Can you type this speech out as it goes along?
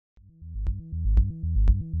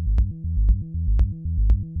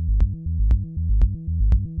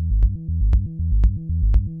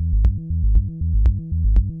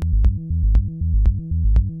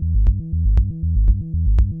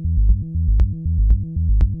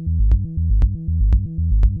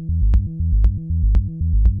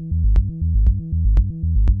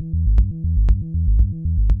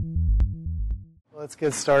let's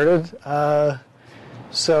get started.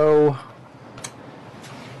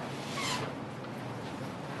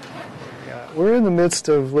 We're in the midst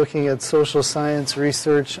of looking at social science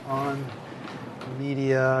research on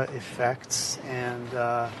media effects, and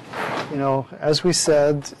as we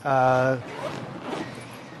said, the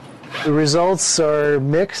results are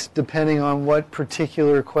mixed depending on what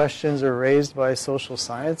particular questions are raised by social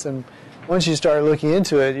science. And once you start looking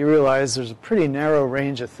into it, you realize there's a pretty narrow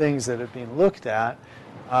range of things that have been looked at,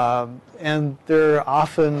 and they're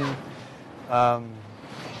often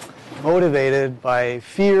motivated by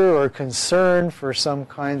fear or concern for some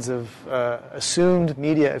kinds of assumed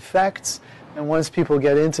media effects. And once people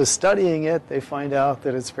get into studying it, they find out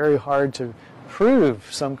that it's very hard to prove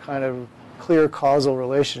some kind of clear causal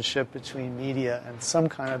relationship between media and some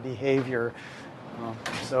kind of behavior.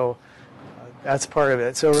 That's part of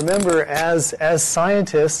it. So remember, as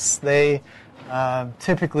scientists, they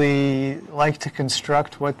typically like to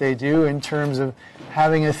construct what they do in terms of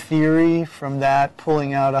having a theory, from that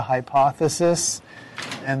pulling out a hypothesis,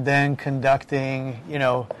 and then conducting,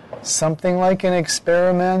 something like an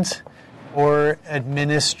experiment, or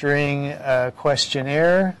administering a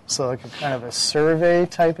questionnaire, so like a kind of a survey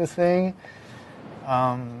type of thing.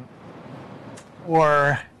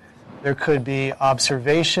 Or there could be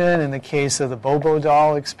observation in the case of the Bobo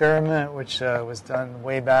doll experiment, which was done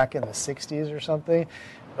way back in the 60s or something.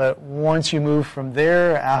 But once you move from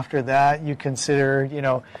there, after that, you consider,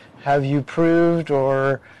 have you proved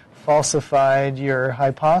or falsified your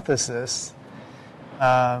hypothesis?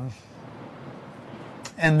 And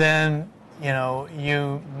then,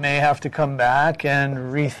 you may have to come back and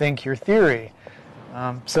rethink your theory.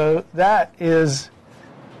 So that is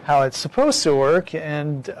how it's supposed to work,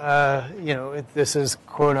 and this is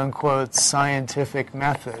quote-unquote scientific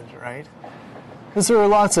method, right? Because there are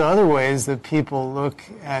lots of other ways that people look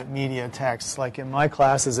at media texts. Like in my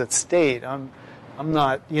classes at State, I'm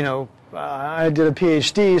not, I did a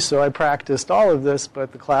PhD, so I practiced all of this,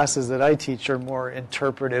 but the classes that I teach are more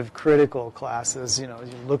interpretive, critical classes, you're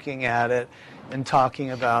looking at it and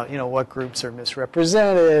talking about, what groups are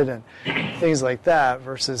misrepresented and things like that,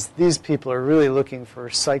 versus these people are really looking for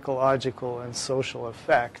psychological and social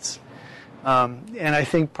effects. And I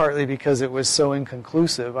think partly because it was so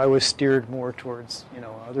inconclusive, I was steered more towards,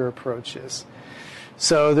 other approaches.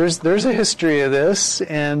 So there's a history of this,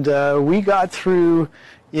 and we got through,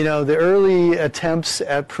 the early attempts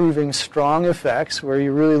at proving strong effects, where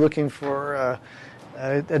you're really looking for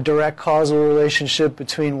a direct causal relationship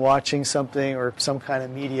between watching something or some kind of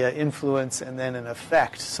media influence and then an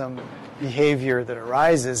effect, some behavior that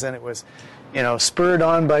arises, and it was spurred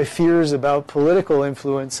on by fears about political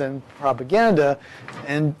influence and propaganda,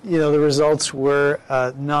 and the results were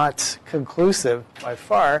not conclusive by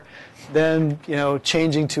far. Then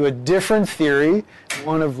changing to a different theory,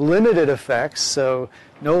 one of limited effects, so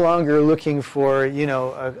no longer looking for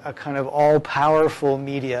a kind of all-powerful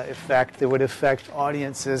media effect that would affect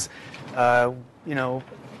audiences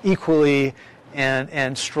equally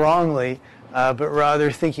and strongly. But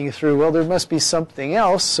rather thinking through, well, there must be something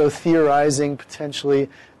else, so theorizing potentially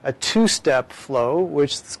a two-step flow,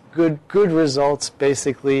 which is good results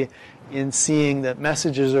basically in seeing that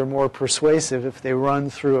messages are more persuasive if they run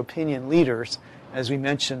through opinion leaders. As we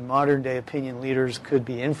mentioned, modern-day opinion leaders could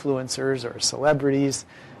be influencers or celebrities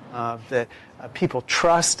that people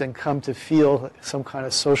trust and come to feel some kind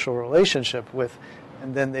of social relationship with,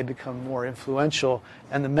 and then they become more influential,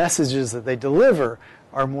 and the messages that they deliver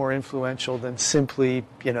are more influential than simply,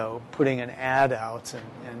 putting an ad out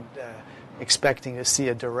and expecting to see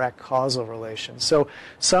a direct causal relation. So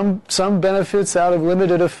some benefits out of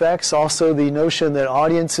limited effects. Also, the notion that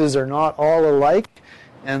audiences are not all alike,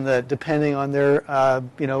 and that depending on their,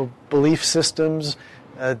 belief systems,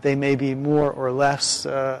 they may be more or less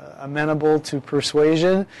amenable to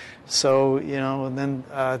persuasion. So, and then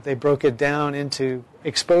they broke it down into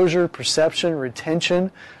exposure, perception,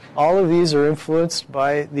 retention. All of these are influenced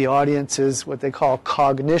by the audience's, what they call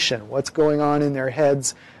cognition, what's going on in their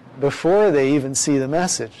heads before they even see the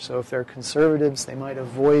message. So if they're conservatives, they might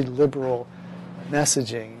avoid liberal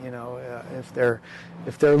messaging.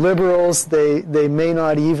 If they're liberals, they may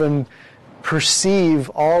not even perceive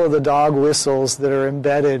all of the dog whistles that are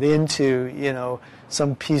embedded into,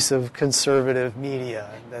 some piece of conservative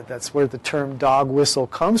media. That's where the term dog whistle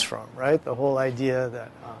comes from, right? The whole idea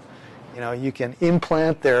that you can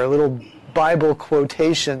implant their little Bible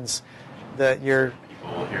quotations that your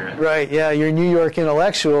New York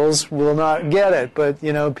intellectuals will not get it, but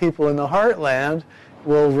people in the heartland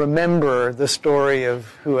will remember the story of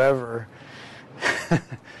whoever.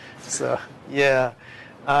 So yeah,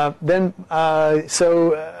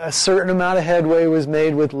 So a certain amount of headway was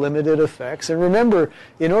made with limited effects. And remember,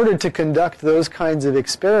 in order to conduct those kinds of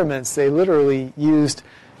experiments, they literally used,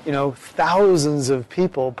 thousands of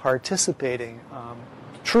people participating,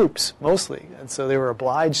 troops mostly, and so they were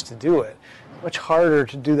obliged to do it. Much harder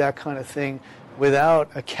to do that kind of thing without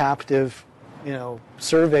a captive,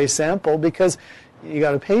 survey sample, because you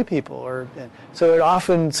got to pay people. So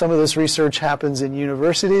some of this research happens in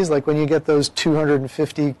universities, like when you get those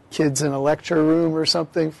 250 kids in a lecture room or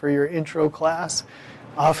something for your intro class.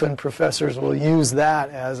 Often professors will use that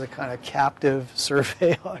as a kind of captive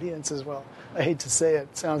survey audience as well. I hate to say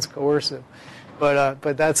it sounds coercive,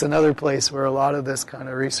 but that's another place where a lot of this kind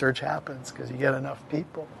of research happens, because you get enough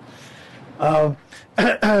people.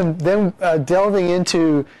 Then delving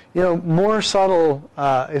into more subtle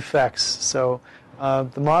effects. So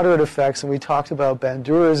the moderate effects, and we talked about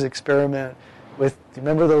Bandura's experiment with,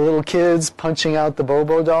 remember the little kids punching out the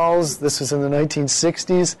Bobo dolls? This was in the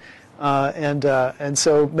 1960s. And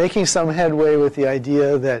so making some headway with the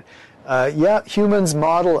idea that, humans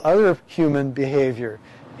model other human behavior.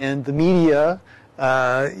 And the media,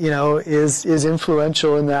 is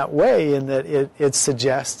influential in that way, in that it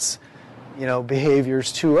suggests,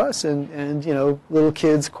 behaviors to us. And little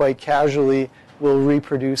kids quite casually will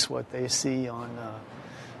reproduce what they see on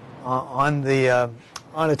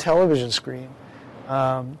a television screen.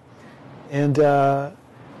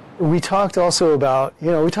 We talked also about,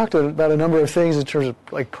 a number of things in terms of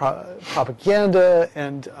like propaganda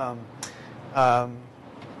and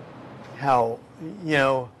how,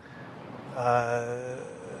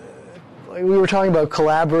 we were talking about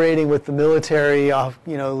collaborating with the military,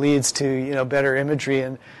 leads to, better imagery.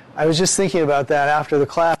 And I was just thinking about that after the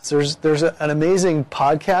class. There's an amazing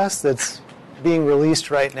podcast that's being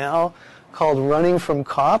released right now called Running from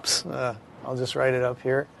Cops. I'll just write it up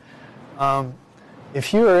here.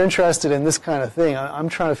 If you are interested in this kind of thing, I'm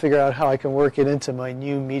trying to figure out how I can work it into my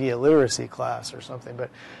new media literacy class or something. But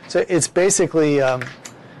so it's basically,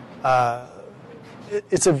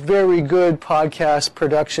 it's a very good podcast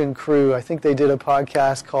production crew. I think they did a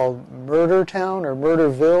podcast called Murder Town or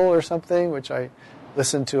Murderville or something, which I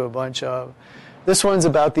listened to a bunch of. This one's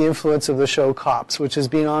about the influence of the show Cops, which has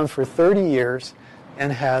been on for 30 years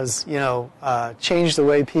and has, changed the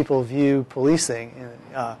way people view policing.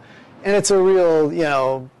 And it's a real,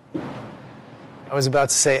 I was about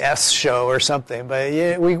to say S show or something, but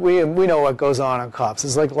we know what goes on Cops.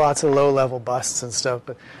 There's like lots of low-level busts and stuff,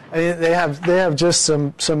 but I mean, they have just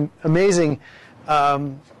some amazing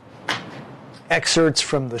excerpts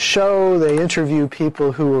from the show. They interview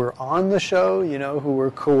people who were on the show, who were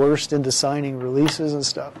coerced into signing releases and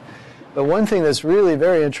stuff. But one thing that's really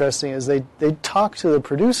very interesting is they talk to the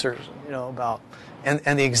producers, about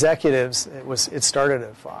and the executives. It started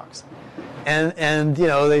at Fox, and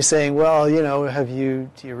they saying, well, do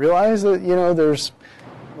you realize that there's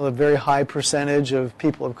a very high percentage of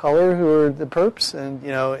people of color who are the perps, and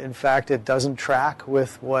in fact it doesn't track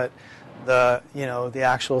with what the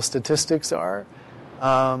actual statistics are,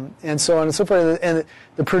 and so on and so forth. And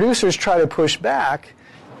the producers try to push back,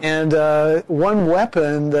 and one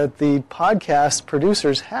weapon that the podcast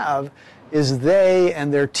producers have is they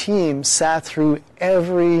and their team sat through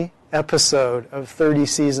every episode of 30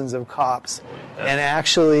 seasons of Cops and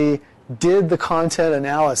actually did the content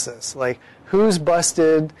analysis, like who's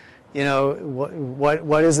busted,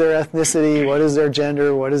 what is their ethnicity, what is their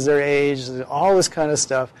gender, what is their age, all this kind of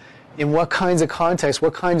stuff, in what kinds of contexts,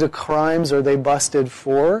 what kinds of crimes are they busted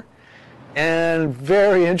for. And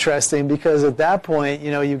very interesting, because at that point,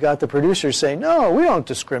 you've got the producers saying, no, we don't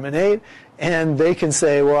discriminate. And they can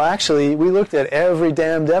say, well, actually, we looked at every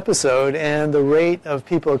damned episode, and the rate of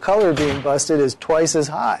people of color being busted is twice as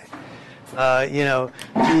high. The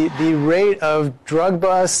rate of drug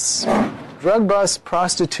busts,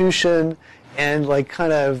 prostitution, and like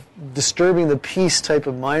kind of disturbing the peace type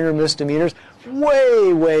of minor misdemeanors,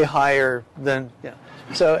 way, way higher than,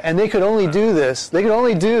 So, and they could only do this. They could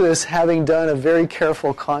only do this having done a very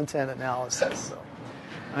careful content analysis. So,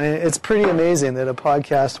 I mean, it's pretty amazing that a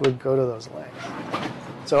podcast would go to those lengths.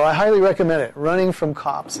 So, I highly recommend it. Running from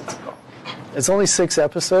Cops, it's called. It's only 6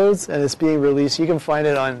 episodes, and it's being released. You can find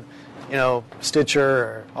it on, Stitcher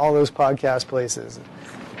or all those podcast places.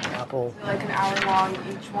 Apple. Is it like an hour long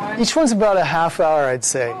each one? Each one's about a half hour, I'd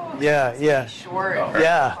say. Oh, yeah. Short.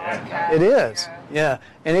 Yeah, it is. Yeah,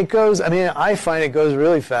 and it goes. I mean, I find it goes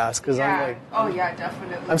really fast because I'm like. Oh yeah,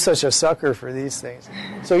 definitely. I'm such a sucker for these things.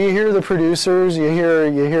 So you hear the producers, you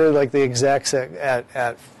hear like the execs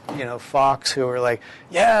at Fox who are like,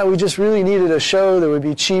 yeah, we just really needed a show that would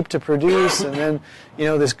be cheap to produce, and then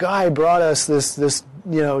this guy brought us this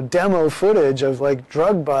demo footage of like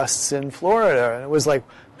drug busts in Florida, and it was like,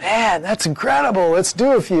 man, that's incredible. Let's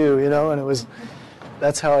do a few, and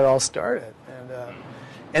that's how it all started.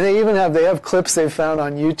 And they even have clips they've found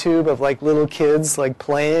on YouTube of like little kids like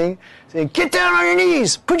playing, saying, "Get down on your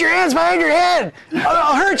knees, put your hands behind your head,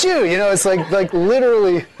 I'll hurt you." It's like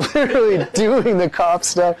literally doing the cop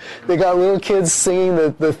stuff. They got little kids singing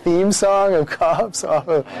the theme song of Cops off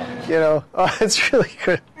of, it's really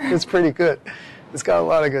good. It's pretty good. It's got a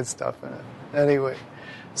lot of good stuff in it. Anyway,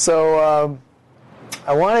 so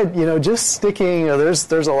I wanted, just sticking. There's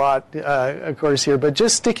a lot, of course, here, but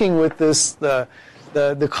just sticking with this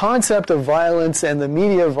the concept of violence and the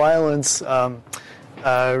media violence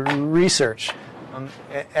research.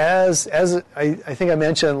 As I think I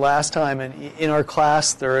mentioned last time, and in our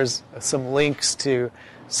class there is some links to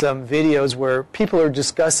some videos where people are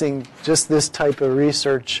discussing just this type of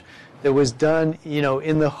research that was done,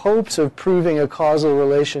 in the hopes of proving a causal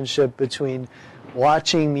relationship between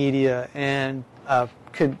watching media and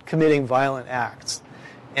committing violent acts.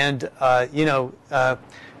 And,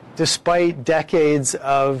 despite decades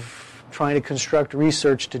of trying to construct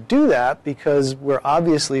research to do that, because we're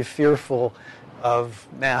obviously fearful of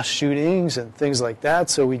mass shootings and things like that,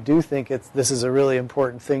 so we do think this is a really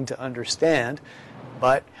important thing to understand.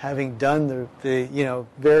 But having done the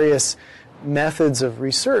various methods of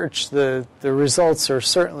research, the results are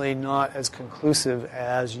certainly not as conclusive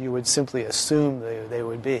as you would simply assume they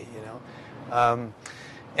would be.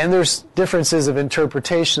 And there's differences of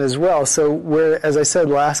interpretation as well. So as I said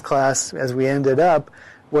last class, as we ended up,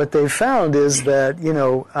 what they found is that,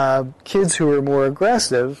 kids who are more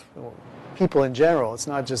aggressive, people in general, it's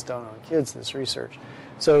not just done on kids, this research.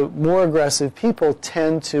 So more aggressive people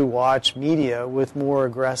tend to watch media with more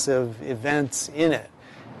aggressive events in it.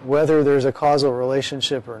 Whether there's a causal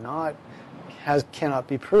relationship or not cannot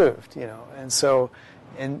be proved, And so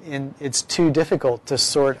and it's too difficult to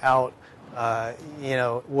sort out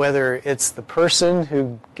whether it's the person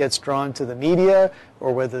who gets drawn to the media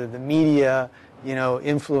or whether the media,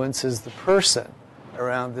 influences the person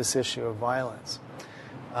around this issue of violence.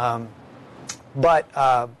 But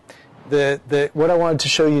what I wanted to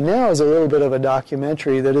show you now is a little bit of a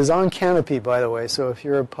documentary that is on Canopy, by the way. So if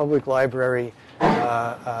you're a public library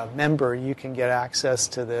member, you can get access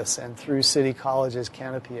to this, and through City College's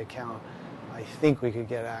Canopy account, I think we could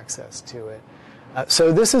get access to it.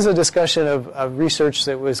 So this is a discussion of research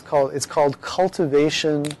that it's called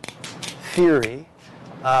cultivation theory,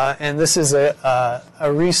 and this is a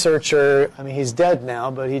researcher. I mean, he's dead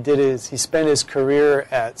now, but he spent his career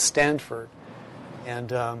at Stanford,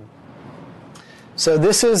 and so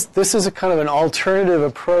this is a kind of an alternative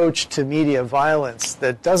approach to media violence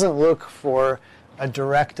that doesn't look for a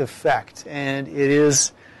direct effect, and it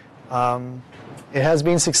has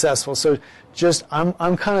been successful. So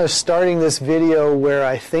I'm kind of starting this video where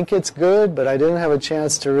I think it's good, but I didn't have a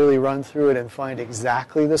chance to really run through it and find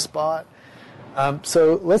exactly the spot.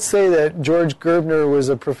 So let's say that George Gerbner was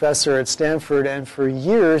a professor at Stanford, and for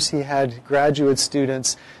years he had graduate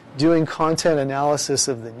students doing content analysis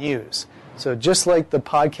of the news. So just like the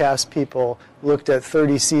podcast people looked at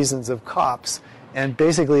 30 seasons of Cops and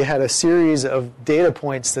basically had a series of data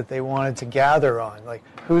points that they wanted to gather on, like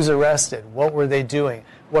who's arrested, what were they doing,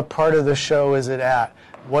 what part of the show is it at,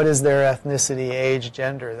 what is their ethnicity, age,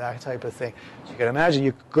 gender, that type of thing. So you can imagine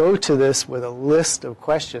you could go to this with a list of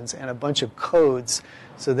questions and a bunch of codes.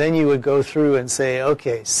 So then you would go through and say,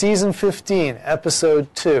 okay, season 15,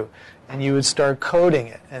 episode 2. And you would start coding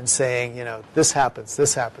it and saying, this happens,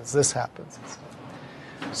 this happens, this happens.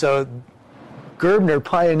 So Gerbner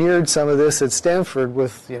pioneered some of this at Stanford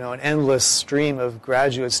with, an endless stream of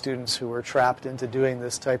graduate students who were trapped into doing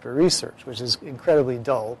this type of research, which is incredibly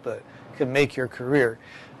dull, but can make your career.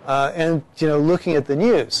 And, looking at the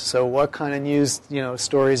news. So what kind of news,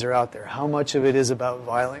 stories are out there? How much of it is about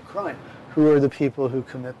violent crime? Who are the people who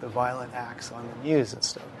commit the violent acts on the news and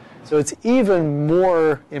stuff? So it's even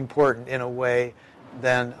more important in a way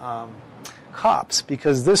than Cops,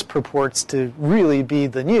 because this purports to really be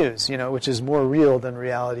the news, which is more real than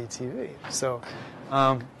reality TV. So,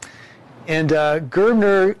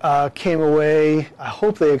 Gerbner came away, I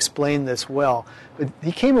hope they explained this well, but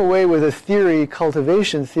he came away with a theory,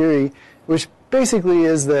 cultivation theory, which basically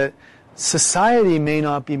is that society may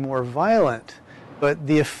not be more violent, but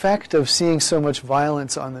the effect of seeing so much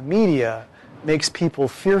violence on the media makes people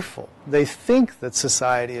fearful. They think that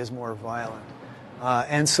society is more violent.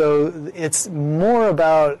 And so it's more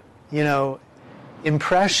about,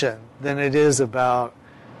 impression than it is about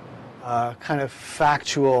kind of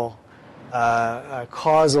factual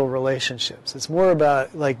causal relationships. It's more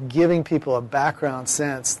about like giving people a background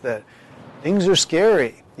sense that things are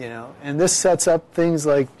scary, and this sets up things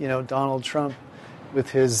like, Donald Trump with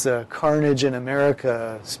his Carnage in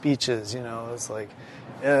America speeches, it's like,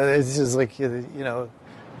 it's just like, the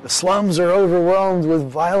slums are overwhelmed with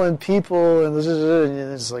violent people, and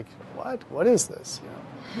it's like, what is this,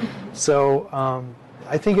 So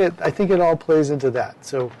I think it all plays into that.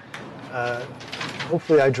 So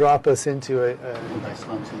hopefully I drop us into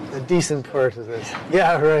a decent part of this.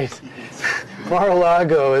 Yeah, right.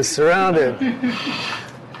 Mar-a-Lago is surrounded.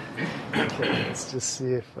 Okay, let's just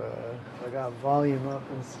see if I got volume up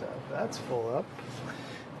and stuff. That's full up.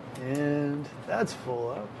 And that's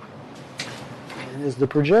full up. And is the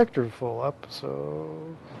projector full up?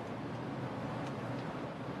 So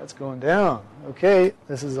that's going down. Okay,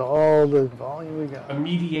 this is all the volume we got. A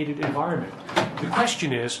mediated environment. The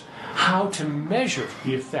question is how to measure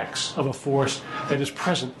the effects of a force that is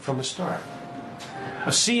present from the start.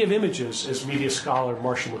 A sea of images, as media scholar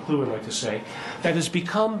Marshall McLuhan liked to say, that has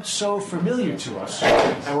become so familiar to us,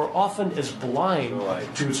 and we're often as blind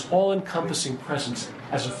to its all-encompassing presence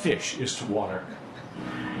as a fish is to water.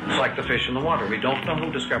 It's like the fish in the water. We don't know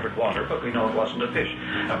who discovered water, but we know it wasn't a fish.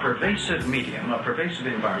 A pervasive medium, a pervasive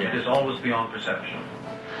environment is always beyond perception.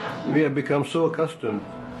 We have become so accustomed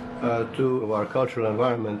to our cultural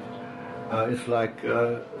environment. It's like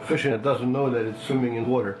fishing that doesn't know that it's swimming in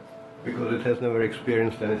water because it has never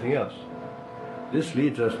experienced anything else. This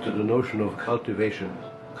leads us to the notion of cultivation.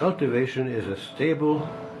 Cultivation is a stable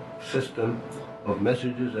system of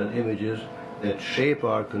messages and images that shape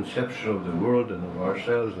our conception of the world and of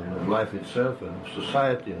ourselves and of life itself and of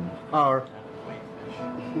society and of power.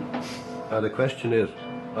 Now the question is,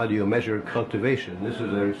 how do you measure cultivation? This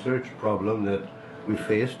is a research problem that we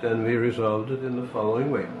faced, and we resolved it in the following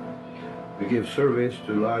way. We give surveys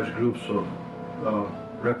to large groups of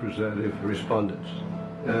representative respondents.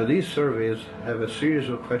 These surveys have a series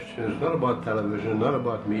of questions, not about television, not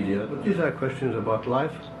about media, but these are questions about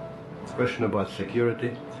life, question about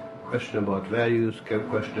security, question about values,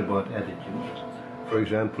 question about attitudes. For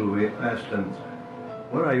example, we asked them,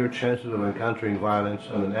 what are your chances of encountering violence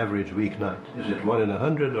on an average weeknight? Is it 1 in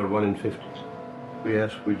 100 or 1 in 50? We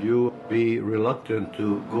asked, would you be reluctant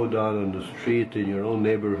to go down on the street in your own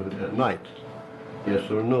neighborhood at night?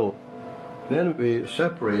 Yes or no? Then we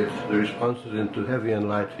separate the responses into heavy and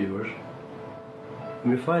light viewers.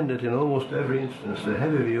 And we find that in almost every instance, the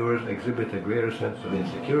heavy viewers exhibit a greater sense of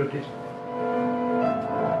insecurity.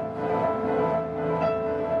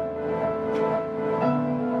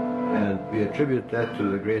 And we attribute that to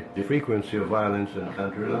the great frequency of violence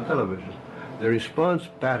encountered on television. The response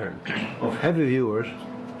pattern of heavy viewers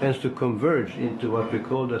tends to converge into what we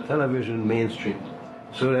call the television mainstream.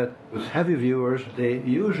 So that with heavy viewers, the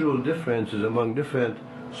usual differences among different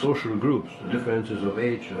social groups, the differences of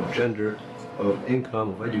age, of gender, of income,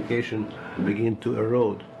 of education, begin to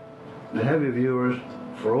erode. The heavy viewers,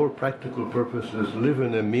 for all practical purposes, live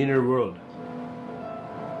in a meaner world.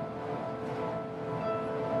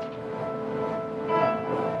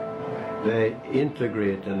 They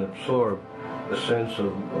integrate and absorb a sense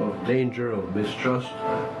of danger, of mistrust,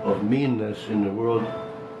 of meanness in the world,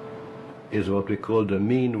 is what we call the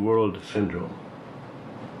mean world syndrome.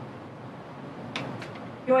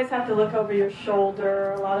 You always have to look over your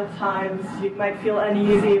shoulder. A lot of times you might feel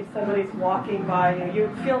uneasy if somebody's walking by you.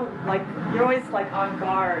 You feel like you're always like on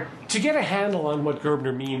guard. To get a handle on what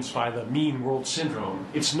Gerbner means by the mean world syndrome,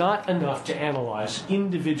 it's not enough to analyze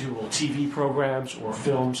individual TV programs or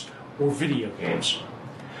films or video games.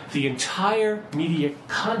 The entire media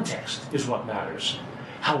context is what matters.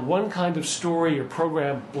 How one kind of story or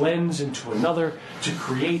program blends into another to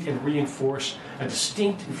create and reinforce a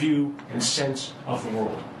distinct view and sense of the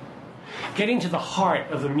world. Getting to the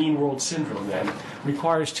heart of the mean world syndrome, then,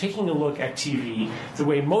 requires taking a look at TV the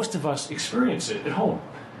way most of us experience it at home,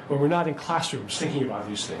 when we're not in classrooms thinking about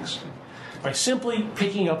these things, by simply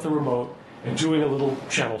picking up the remote and doing a little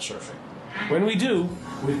channel surfing. When we do,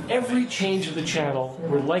 with every change of the channel,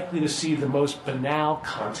 we're likely to see the most banal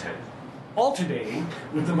content, alternating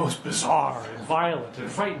with the most bizarre and violent and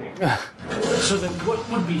frightening. So that what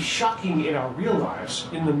would be shocking in our real lives,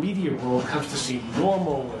 in the media world, comes to seem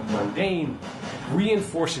normal and mundane,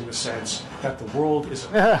 reinforcing the sense that the world is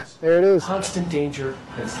a there it is. constant danger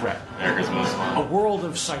and threat. A world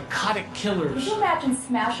of psychotic killers, Could you imagine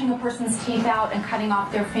smashing a person's teeth out and cutting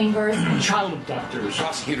off their fingers? child abductors,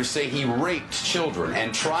 Prosecutors say he raped children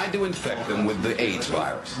and tried to infect them with the AIDS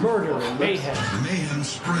virus. murder and mayhem, The mayhem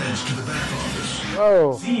spreads to the back office.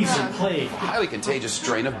 Oh, disease and plague. Highly contagious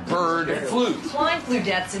strain of bird flu. Swine flu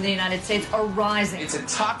deaths in the United States are rising. It's a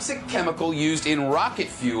toxic chemical used in rocket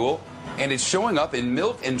fuel And it's showing up in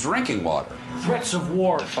milk and drinking water. Threats of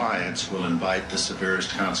war. Defiance will invite the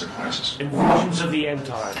severest consequences. And visions of the end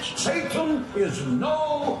times. Satan is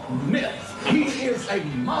no myth. He is a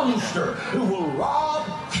monster who will rob,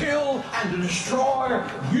 kill, and destroy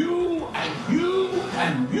you and you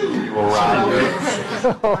and you. The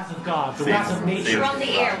wrath of God, the wrath of nature. From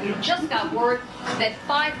the air, we just got word that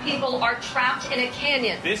 5 people are trapped in a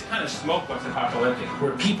canyon. This kind of smoke looks apocalyptic.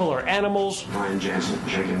 Where people are animals. Ryan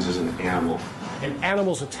Jenkins is an animal. And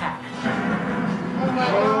animals attack.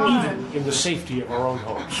 Even in the safety of our own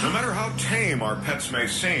homes. No matter how tame our pets may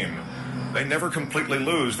seem, they never completely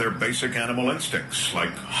lose their basic animal instincts, like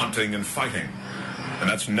hunting and fighting. And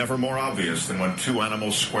that's never more obvious than when 2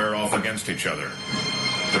 animals square off against each other.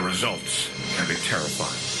 The results can be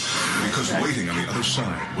terrifying. Because waiting on the other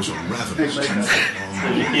side was a ravenous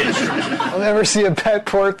 10-foot long. I'll never see a pet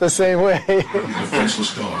port the same way. The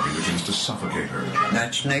defenseless dog begins to suffocate her.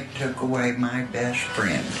 That snake took away my best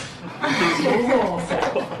friend.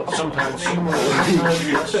 Sometimes humor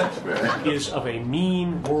is of a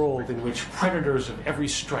mean world in which predators of every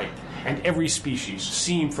stripe and every species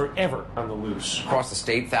seem forever on the loose. Across the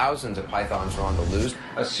state, thousands of pythons are on the loose.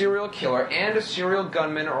 A serial killer and a serial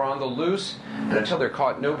gunman are on the loose, and until they're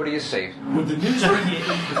caught, nobody is safe. With the news media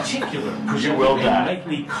in particular presenting a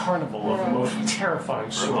nightly carnival of the most terrifying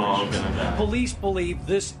stories. Police believe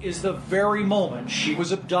this is the very moment she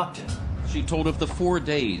was abducted. She told of the 4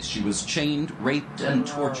 days she was chained, raped, and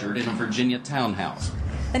tortured in a Virginia townhouse.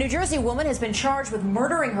 The New Jersey woman has been charged with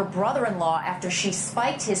murdering her brother-in-law after she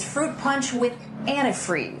spiked his fruit punch with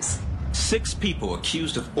antifreeze. 6 people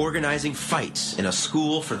accused of organizing fights in a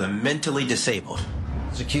school for the mentally disabled.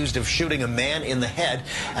 He's accused of shooting a man in the head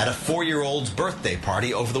at a 4-year-old's birthday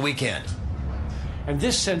party over the weekend. And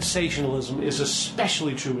this sensationalism is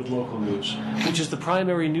especially true with local news, which is the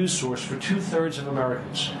primary news source for 2/3 of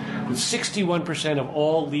Americans, with 61% of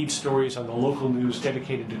all lead stories on the local news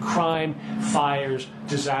dedicated to crime, fires,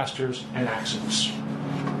 disasters, and accidents.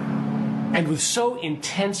 And with so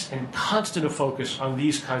intense and constant a focus on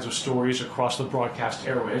these kinds of stories across the broadcast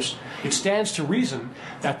airwaves, it stands to reason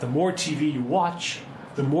that the more TV you watch,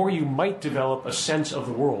 the more you might develop a sense of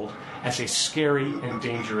the world as a scary and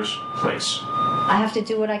dangerous place. I have to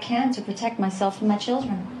do what I can to protect myself and my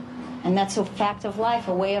children. And that's a fact of life,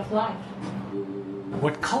 a way of life.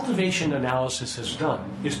 What cultivation analysis has done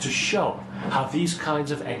is to show how these kinds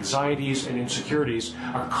of anxieties and insecurities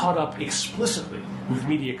are caught up explicitly with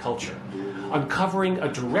media culture, uncovering a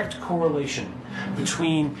direct correlation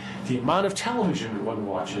between the amount of television one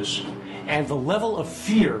watches and the level of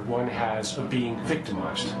fear one has of being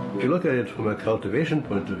victimized. If you look at it from a cultivation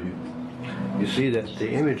point of view, you see that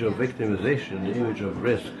the image of victimization, the image of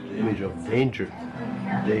risk, the image of danger,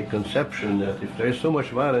 the conception that if there is so much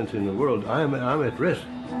violence in the world, I'm at risk.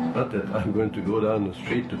 Not that I'm going to go down the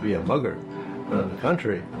street to be a mugger, but on the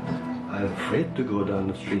contrary, I'm afraid to go down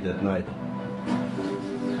the street at night.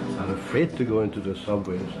 I'm afraid to go into the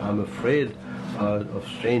subways. I'm afraid of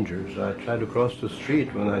strangers. I try to cross the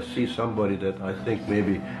street when I see somebody that I think may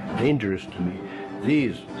be dangerous to me.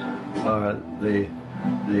 These are the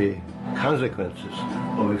consequences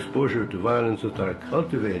of exposure to violence that are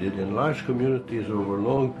cultivated in large communities over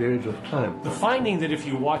long periods of time. The finding that if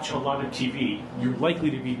you watch a lot of TV, you're likely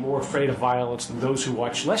to be more afraid of violence than those who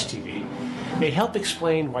watch less TV may help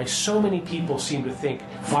explain why so many people seem to think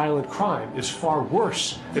violent crime is far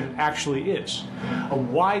worse than it actually is. A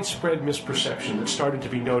widespread misperception that started to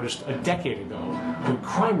be noticed a decade ago when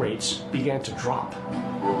crime rates began to drop.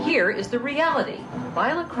 Here is the reality.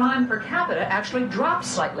 Violent crime per capita actually dropped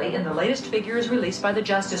slightly in the latest figures released by the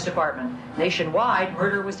Justice Department. Nationwide,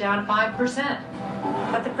 murder was down 5%.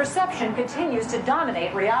 But the perception continues to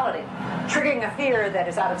dominate reality, triggering a fear that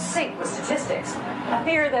is out of sync with statistics, a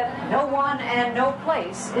fear that no one and no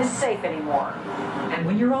place is safe anymore. And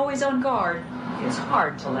when you're always on guard, it's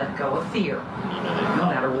hard to let go of fear, no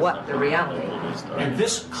matter what the reality. And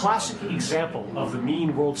this classic example of the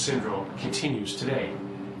mean world syndrome continues today.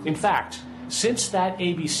 In fact, since that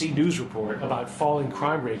ABC News report about falling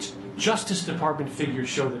crime rates, Justice Department figures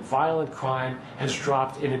show that violent crime has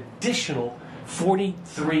dropped an additional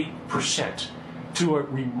 43% to a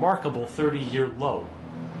remarkable 30-year low.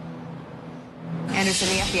 Anderson,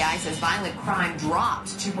 the FBI says violent crime dropped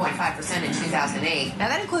 2.5% in 2008. Now,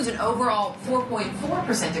 that includes an overall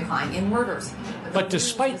 4.4% decline in murders. But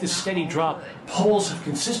despite this steady drop, polls have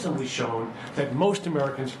consistently shown that most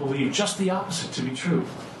Americans believe just the opposite to be true,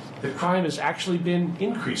 that crime has actually been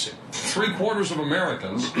increasing. 3/4 of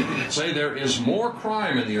Americans say there is more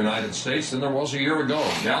crime in the United States than there was a year ago.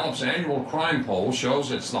 Gallup's annual crime poll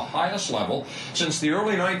shows it's the highest level since the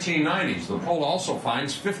early 1990s. The poll also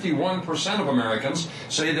finds 51% of Americans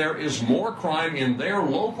say there is more crime in their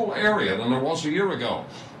local area than there was a year ago.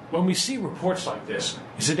 When we see reports like this,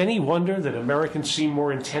 is it any wonder that Americans seem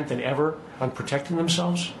more intent than ever on protecting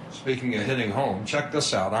themselves? Speaking of hitting home, check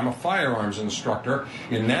this out. I'm a firearms instructor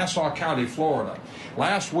in Nassau County, Florida.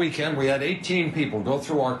 Last weekend, we had 18 people go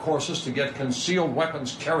through our courses to get concealed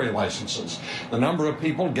weapons carry licenses. The number of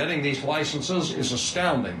people getting these licenses is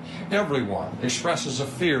astounding. Everyone expresses a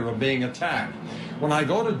fear of being attacked. When I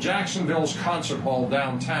go to Jacksonville's concert hall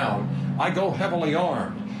downtown, I go heavily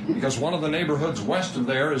armed, because one of the neighborhoods west of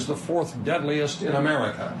there is the 4th deadliest in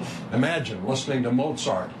America. Imagine listening to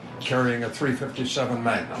Mozart carrying a .357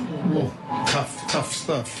 Magnum. Oh, tough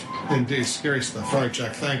stuff. Indeed, scary stuff. All right,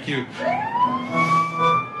 Jack, thank you.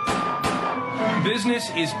 Business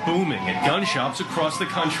is booming at gun shops across the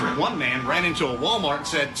country. One man ran into a Walmart and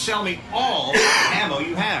said, "Sell me all the ammo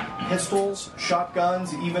you have." Pistols,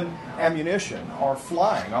 shotguns, even ammunition are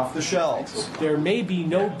flying off the shelves. There may be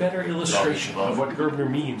no better illustration of what Gerbner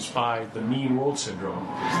means by the mean world syndrome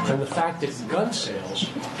than the fact that gun sales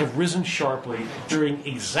have risen sharply during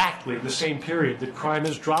exactly the same period that crime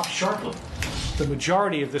has dropped sharply. The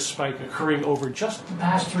majority of this spike occurring over just the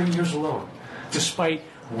past 3 years alone, despite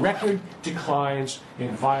record declines in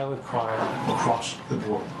violent crime across the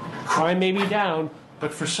board. Crime may be down,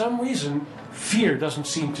 but for some reason, fear doesn't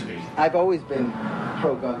seem to be. I've always been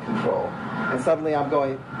pro-gun control, and suddenly I'm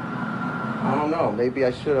going, I don't know, maybe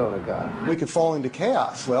I should own a gun. We could fall into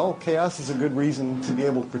chaos. Well, chaos is a good reason to be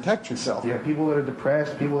able to protect yourself. Yeah, people that are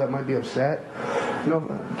depressed, people that might be upset,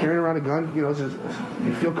 carrying around a gun, just,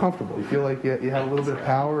 you feel comfortable. You feel like you have a little bit of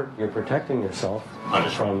power. You're protecting yourself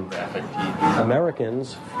from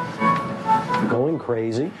Americans going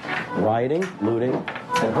crazy, rioting, looting,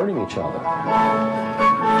 and hurting each other.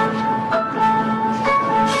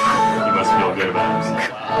 You must feel good about yourself.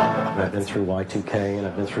 I've been through Y2K and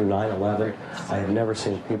I've been through 9/11. I have never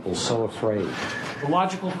seen people so afraid. The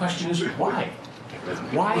logical question is why?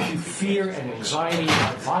 Why do fear and anxiety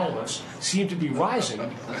and violence seem to be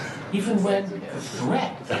rising even when the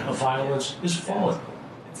threat of violence is falling?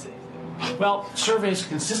 Well, surveys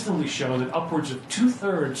consistently show that upwards of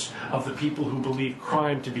 2/3 of the people who believe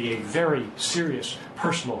crime to be a very serious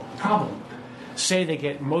personal problem say they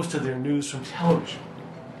get most of their news from television.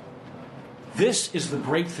 This is the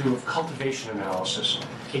breakthrough of cultivation analysis,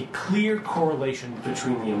 a clear correlation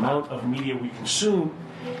between the amount of media we consume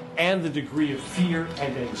and the degree of fear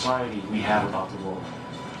and anxiety we have about the world.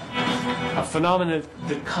 A phenomenon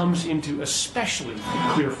that comes into especially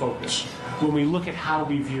clear focus when we look at how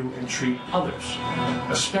we view and treat others,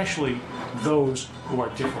 especially those who are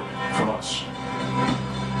different from us.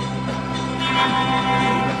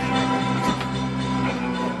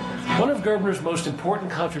 One of Gerbner's most important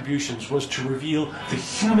contributions was to reveal the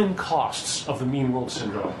human costs of the mean world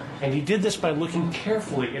syndrome, and he did this by looking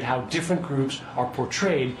carefully at how different groups are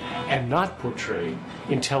portrayed and not portrayed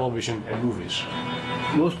in television and movies.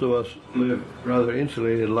 Most of us live rather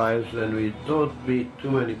insulated lives, and we don't meet too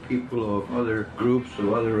many people of other groups,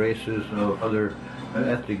 of other races, of other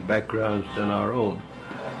ethnic backgrounds than our own.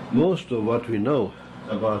 Most of what we know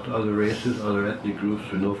about other races, other ethnic groups,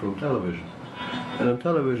 we know from television. And on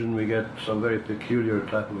television, we get some very peculiar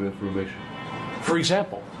type of information. For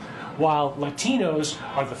example, while Latinos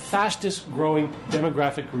are the fastest growing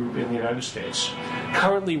demographic group in the United States,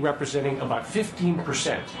 currently representing about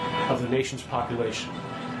 15% of the nation's population,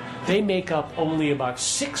 they make up only about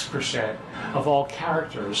 6% of all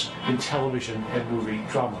characters in television and movie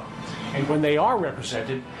drama. And when they are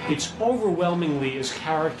represented, it's overwhelmingly as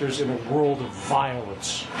characters in a world of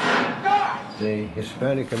violence. The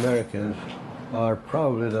Hispanic Americans are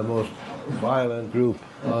probably the most violent group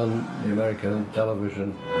on the American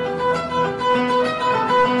television.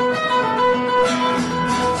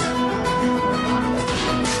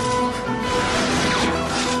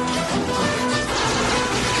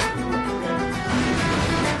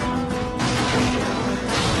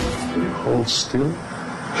 Hold still.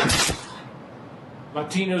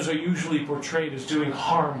 Latinos are usually portrayed as doing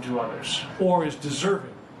harm to others, or as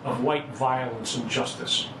deserving of white violence and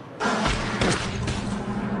justice.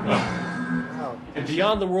 And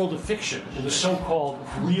beyond the world of fiction, in the so-called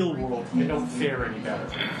real world, they don't fare any better.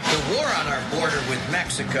 The war on our border with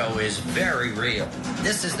Mexico is very real.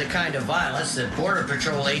 This is the kind of violence that Border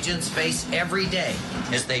Patrol agents face every day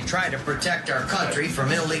as they try to protect our country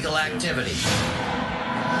from illegal activity.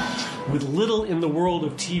 With little in the world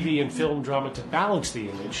of TV and film drama to balance the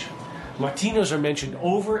image, Latinos are mentioned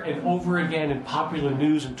over and over again in popular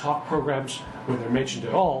news and talk programs, when they're mentioned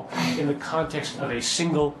at all, in the context of a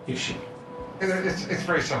single issue. It's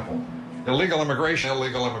very simple. Illegal immigration,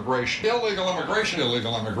 illegal immigration, illegal immigration,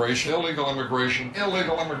 illegal immigration, illegal immigration,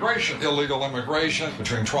 illegal immigration, illegal immigration.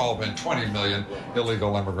 Between 12 and 20 million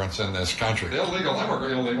illegal immigrants in this country. Illegal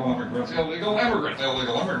immigrants, illegal immigrants, illegal immigrants,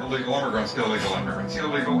 illegal immigrants, illegal immigrants, illegal immigrants,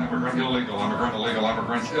 illegal immigrant, illegal immigrant, illegal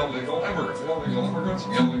immigrants, illegal immigrants, illegal immigrants,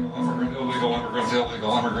 illegal immigrant, illegal immigrants,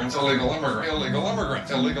 illegal immigrants, illegal immigrant, illegal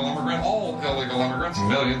immigrants, illegal immigrant, all illegal immigrants,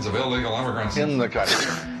 millions of illegal immigrants in the country,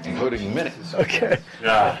 including many. Okay.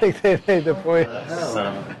 Yeah. I think they made the point.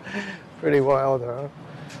 Pretty wild, huh?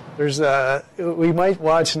 There's we might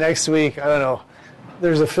watch next week, I don't know,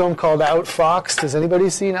 there's a film called Outfoxed. Has anybody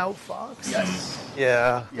seen Outfoxed? Yes.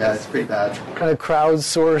 Yeah. Yeah, it's pretty bad. Kind of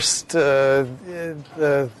crowdsourced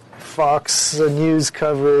the Fox News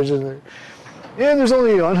coverage. And there's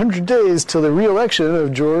only 100 days till the re-election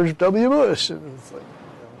of George W. Bush. And it's like,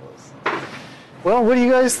 well, what do you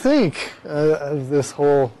guys think of this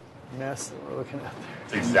whole mess that we're looking at there?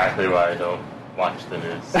 That's exactly why I don't watch the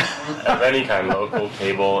news. Of any kind, local,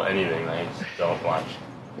 cable, anything. I just don't watch.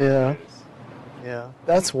 Yeah. Yeah.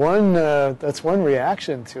 That's one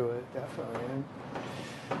reaction to it, definitely.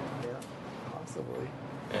 Yeah, possibly.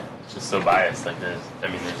 Yeah, it's just so biased. Like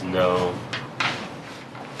there's no,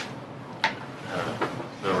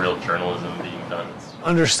 no real journalism being done.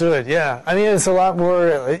 Understood. Yeah. I mean, it's a lot more.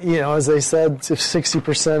 As they said,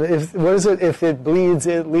 60%. If it bleeds,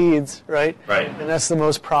 it leads. Right. Right. And that's the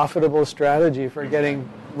most profitable strategy for getting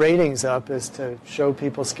ratings up, is to show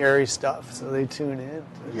people scary stuff so they tune in.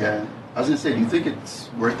 Yeah. I was gonna say, do you think it's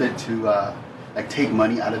worth it to take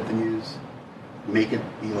money out of the news, make it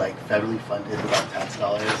be federally funded without tax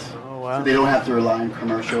dollars? Oh wow. So they don't have to rely on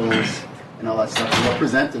commercials and all that stuff. And they'll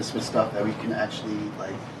present us with stuff that we can actually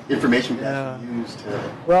information we can actually use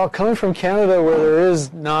to. Well, coming from Canada, where there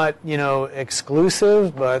is not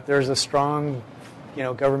exclusive, but there's a strong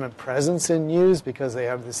government presence in news because they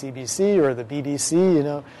have the CBC or the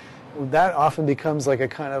BBC. That often becomes like a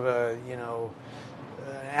kind of a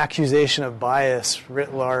an accusation of bias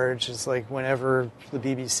writ large. It's like whenever the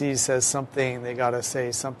BBC says something, they got to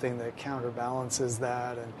say something that counterbalances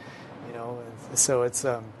that, and so it's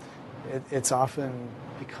often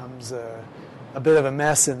becomes a bit of a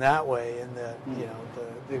mess in that way, in that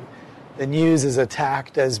the news is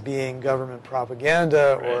attacked as being government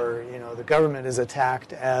propaganda, or the government is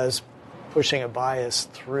attacked as pushing a bias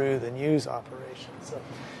through the news operation. So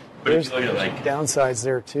there's downsides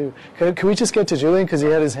there too. Can we just get to Julian, because he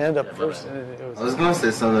had his hand up first? I was going to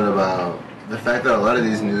say something about the fact that a lot of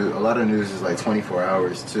news is 24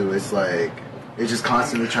 hours too. It's it's just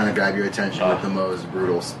constantly trying to grab your attention with the most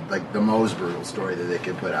brutal story that they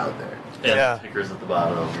can put out there. Yeah, tickers at the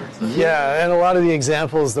bottom. Yeah, and a lot of the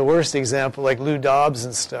examples, the worst example, like Lou Dobbs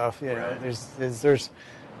and stuff. There's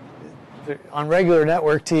on regular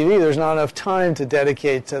network TV, there's not enough time to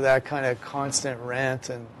dedicate to that kind of constant rant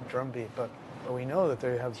and drumbeat. But we know that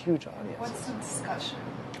they have huge audiences. What's the discussion?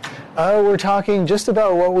 We're talking just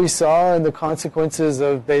about what we saw and the consequences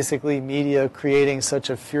of basically media creating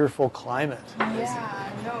such a fearful climate.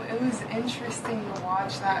 Yeah, no, it was interesting to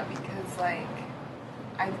watch that because I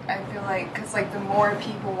feel because the more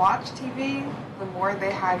people watch TV, the more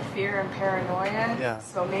they had fear and paranoia. Yeah.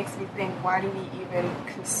 So it makes me think, why do we even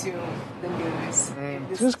consume the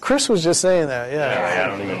news? Chris was just saying that. Yeah, I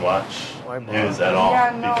don't even watch news at all.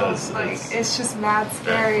 Yeah, no, because it's just mad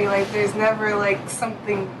scary. There's never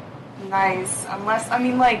something nice, unless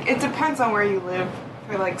it depends on where you live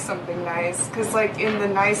for something nice. Because in the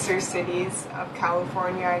nicer cities of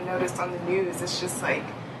California, I noticed on the news, it's just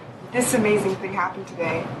this amazing thing happened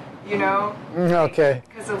today, Okay.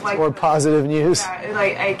 Because of more positive news.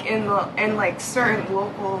 Yeah, in certain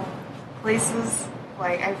local places,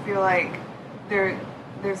 I feel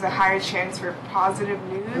there's a higher chance for positive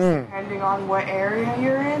news depending on what area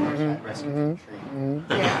you're in. Yeah.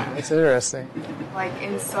 That's interesting.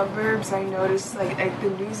 In suburbs, I noticed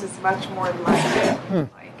the news is much more light.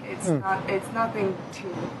 It's nothing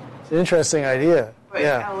too. It's an interesting idea. But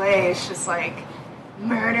in LA, it's just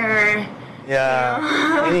murder.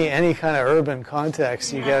 Yeah, any kind of urban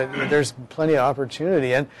context, there's plenty of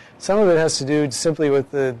opportunity, and some of it has to do simply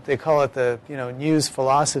with they call it the news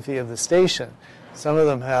philosophy of the station. Some of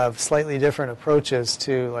them have slightly different approaches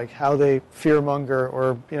to how they fearmonger,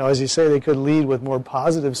 or as you say, they could lead with more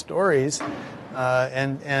positive stories,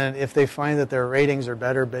 and if they find that their ratings are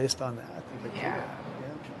better based on that, I think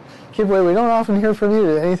Kidway, we don't often hear from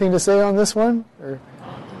you. Anything to say on this one? Or?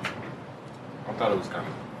 I thought it was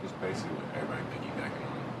basically what everybody piggybacking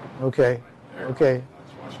on. Okay. I was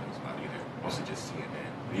watching this, not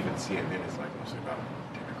Even CNN is like mostly about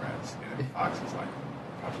Democrats, and Fox is like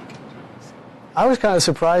Republicans. I was kind of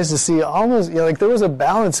surprised to see almost, like there was a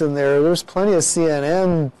balance in there. There was plenty of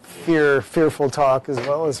CNN fearful talk as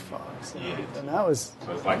well as Fox. Yeah. And that was...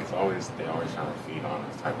 So it's like they're always trying to feed on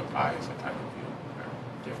this type of bias, a type of view for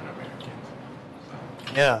different Americans.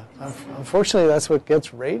 Yeah, unfortunately, that's what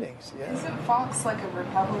gets ratings. Yeah. Isn't Fox like a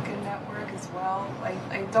Republican network as well?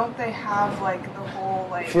 Like don't they have like the whole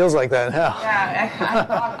like? It feels like that now.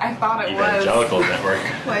 Yeah, I thought it was evangelical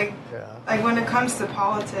network. Like when it comes to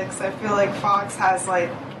politics, I feel like Fox has like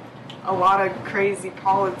a lot of crazy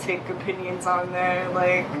politic opinions on there.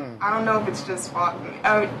 Like I don't know if it's just Fox.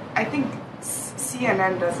 I think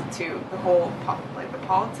CNN does it too. The whole the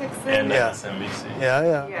politics thing. And MSNBC.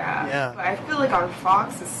 Yeah. But I feel like on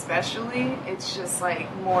Fox especially, it's just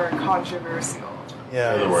like more controversial.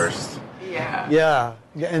 Yeah. They're the worst. Yeah.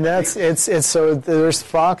 Yeah, and it's so there's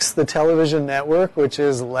Fox, the television network, which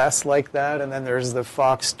is less like that, and then there's the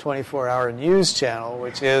Fox 24-hour news channel,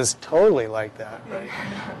 which is totally like that, right?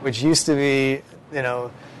 Which used to be,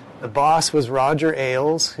 the boss was Roger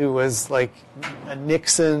Ailes, who was like a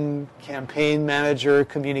Nixon campaign manager,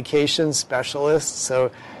 communications specialist.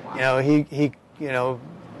 So, he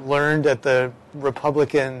learned at the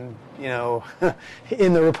Republican,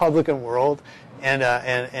 in the Republican world. And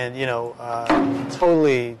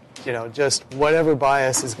totally, just whatever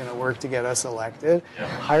bias is going to work to get us elected. Yeah.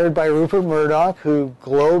 Hired by Rupert Murdoch, who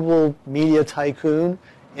global media tycoon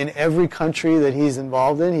in every country that he's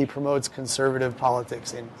involved in. He promotes conservative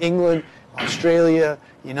politics in England, Australia,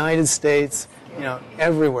 United States,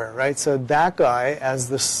 everywhere, right? So that guy, as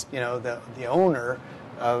the owner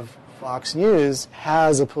of Fox News,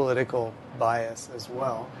 has a political bias as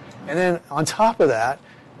well. And then on top of that,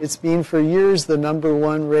 it's been for years the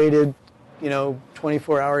 #1 rated,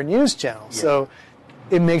 24-hour news channel. Yeah. So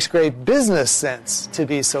it makes great business sense to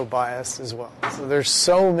be so biased as well. So there's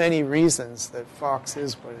so many reasons that Fox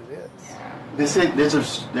is what it is. Yeah. They say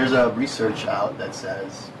there's a research out that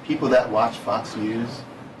says people that watch Fox News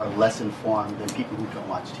are less informed than people who don't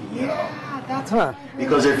watch TV at all. Yeah, that's what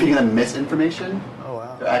because they're feeding them misinformation. Oh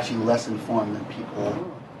wow. They're actually less informed than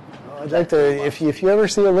people. I'd like to, if you ever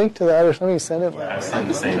see a link to that or something, send it. Yeah, I've seen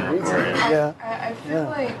the same report. Yeah. I feel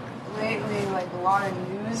like lately, like a lot of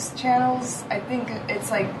news channels, I think it's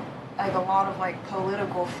like a lot of like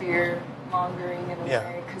political fear mongering in a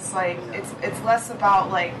way, because like it's less about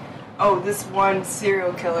like, oh, this one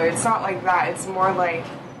serial killer. It's not like that. It's more like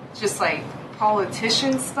just like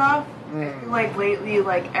politician stuff. I feel like lately,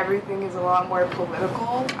 like everything is a lot more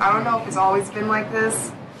political. I don't know if it's always been like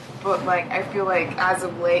this. But, like, I feel like as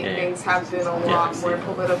of late, things have been a lot more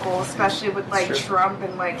political, especially with, like, Trump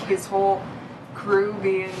and, like, his whole crew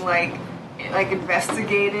being, like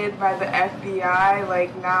investigated by the FBI.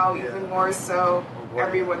 Like, now even more so,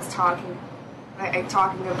 everyone's talking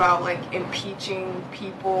about, like, impeaching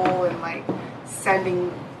people and, like,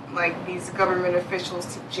 sending, like, these government officials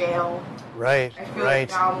to jail. Right, I feel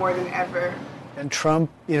like now more than ever. And Trump,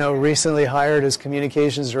 recently hired as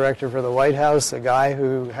communications director for the White House a guy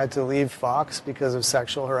who had to leave Fox because of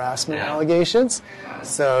sexual harassment allegations.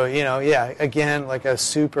 So, again, like a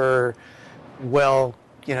super how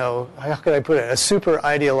could I put it? A super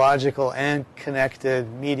ideological and connected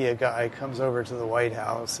media guy comes over to the White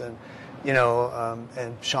House, and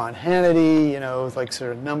and Sean Hannity, like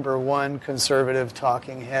sort of #1 conservative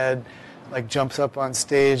talking head, like jumps up on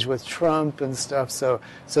stage with Trump and stuff. So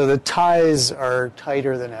the ties are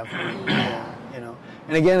tighter than ever,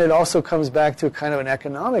 And again, it also comes back to kind of an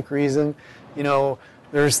economic reason.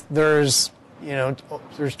 There's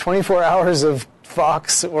 24 hours of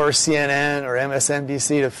Fox or CNN or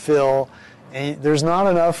MSNBC to fill, and there's not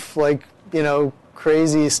enough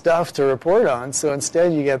crazy stuff to report on. So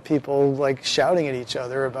instead, you get people like shouting at each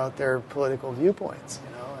other about their political viewpoints,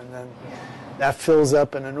 and then that fills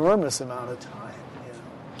up an enormous amount of time,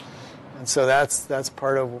 and so that's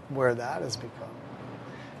part of where that has become.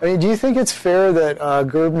 I mean, do you think it's fair that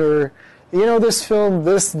Gerbner, this film,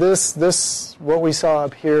 this what we saw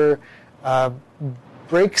up here,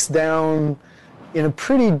 breaks down in a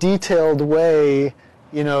pretty detailed way,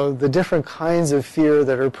 the different kinds of fear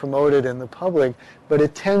that are promoted in the public, but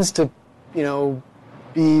it tends to,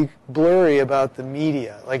 be blurry about the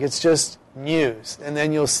media. Like it's just news, and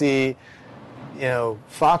then you'll see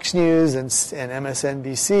Fox News and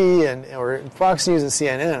MSNBC or Fox News and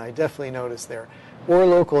CNN, I definitely noticed there, or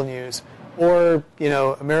local news, or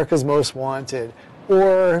America's Most Wanted,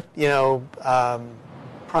 or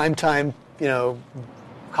primetime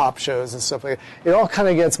cop shows and stuff like that. It all kind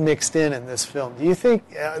of gets mixed in this film. Do you think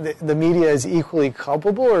the media is equally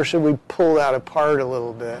culpable, or should we pull that apart a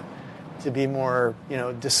little bit to be more,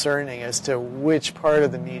 discerning as to which part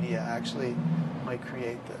of the media actually might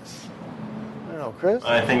create this. I don't know, Chris?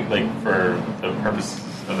 I think, for the purpose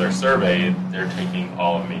of their survey, they're taking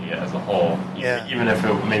all of media as a whole. Even if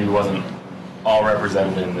it maybe wasn't all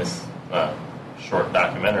represented in this short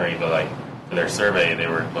documentary, but, for their survey, they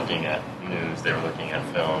were looking at news, they were looking at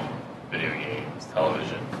film, video games,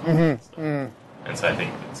 television. And so I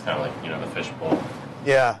think it's kind of the fishbowl.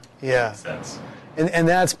 Yeah. Sense. And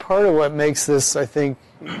that's part of what makes this, I think,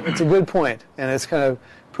 it's a good point, and it's kind of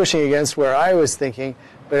pushing against where I was thinking.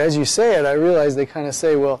 But as you say it, I realize they kind of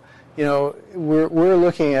say, well, we're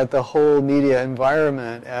looking at the whole media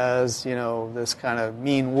environment as, this kind of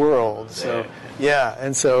mean world. So,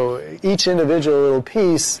 and so each individual little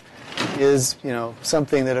piece is,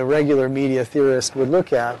 something that a regular media theorist would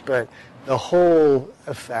look at, but the whole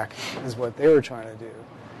effect is what they were trying to do.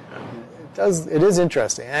 It is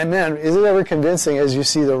interesting. And man, is it ever convincing as you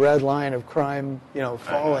see the red line of crime,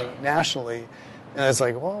 falling nationally, and it's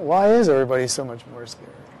like, well, why is everybody so much more scared?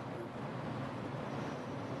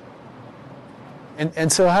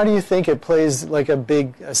 And so how do you think it plays, like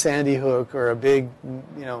a Sandy Hook or a big,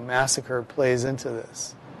 massacre plays into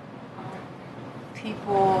this?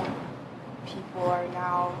 People are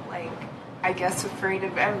now, I guess, afraid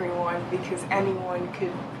of everyone because anyone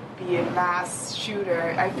could be a mass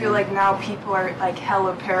shooter. I feel like now people are,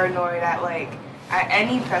 hella paranoid at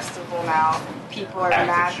any festival now. People are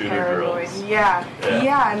mad paranoid. Yeah,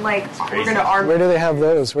 and we're gonna argue. Where do they have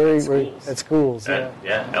those? Where at schools?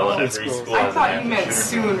 Every school. I thought you meant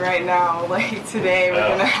soon, right now, today. We're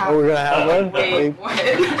gonna have. Oh, we're gonna have one. Wait, what?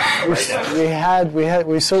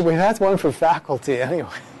 We had one for faculty anyway.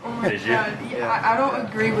 Oh my God! Yeah, I don't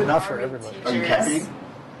agree with not for everybody. Are you capping?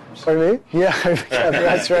 Pardon me? Yeah,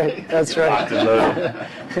 that's right. That's right.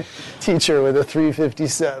 Teacher with a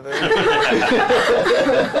 357.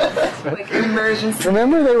 Emergency.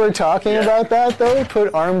 Remember they were talking about that though?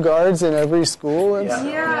 Put armed guards in every school and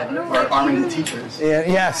or arming the teachers. Yeah.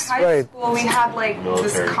 Yes. High school, we had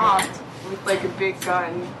this cop with a big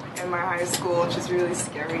gun in my high school, which is really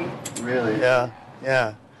scary. Really?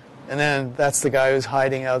 Yeah. And then that's the guy who's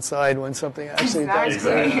hiding outside when something actually does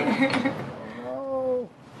happen. Oh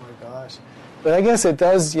my gosh. But I guess it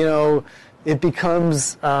does, it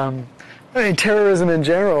becomes, terrorism in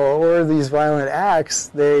general or these violent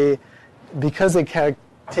acts, because they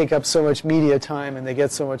take up so much media time and they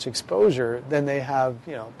get so much exposure, then they have,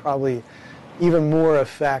 probably even more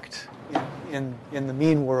effect in the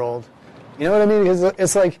mean world. You know what I mean? Because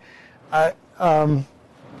it's like,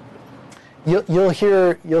 You'll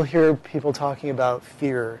hear people talking about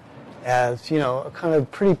fear as a kind of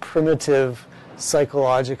pretty primitive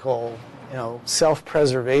psychological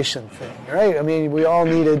self-preservation thing, right? I mean, we all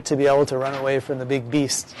needed to be able to run away from the big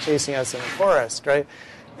beast chasing us in the forest, right?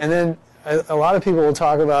 And then a lot of people will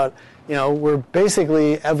talk about we're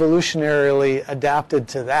basically evolutionarily adapted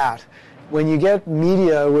to that. When you get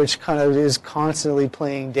media which kind of is constantly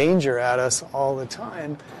playing danger at us all the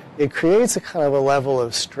time, it creates a kind of a level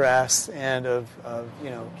of stress and of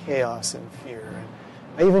chaos and fear. And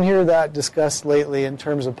I even hear that discussed lately in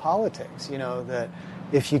terms of politics. That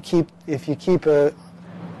if you keep a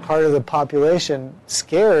part of the population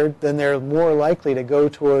scared, then they're more likely to go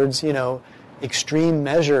towards extreme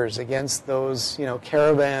measures against those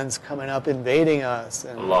caravans coming up invading us.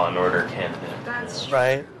 And, a law and order candidate. That's true.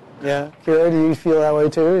 Right. Yeah. Kira, do you feel that way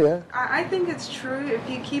too? Yeah. I think it's true. If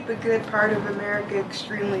you keep a good part of America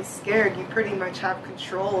extremely scared, you pretty much have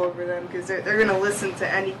control over them because they're going to listen to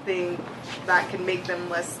anything that can make them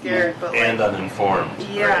less scared. But uninformed.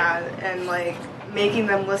 Yeah, right? And making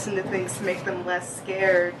them listen to things to make them less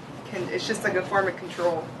scared it's just a form of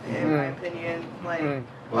control, in my opinion.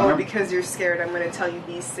 Because you're scared, I'm going to tell you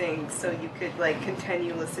these things so you could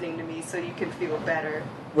continue listening to me so you can feel better.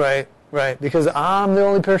 Right. Because I'm the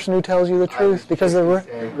only person who tells you the truth. Because of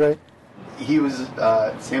right. He was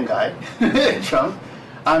same guy, Trump.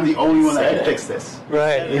 I'm the only one that can fix this.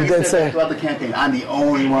 Right. He did say throughout the campaign, I'm the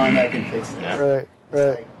only one that can fix this.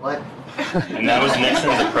 Right. What? And that was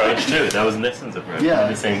Nixon's approach too. Yeah.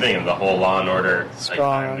 The same thing. The whole law and order.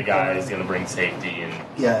 Strong. The guy is going to bring safety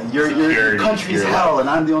and your country's hell, and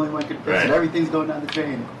I'm the only one who can fix it. Everything's going down the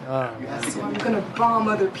drain. So I'm going to bomb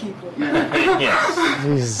other people.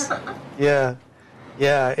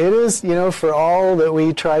 Yeah, it is, for all that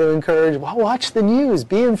we try to encourage, watch the news,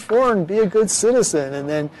 be informed, be a good citizen. And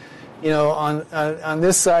then, on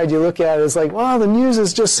this side, you look at it, it's like, the news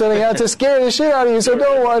is just setting out to scare the shit out of you, so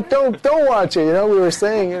don't watch it. We were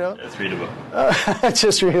saying, Just read a book.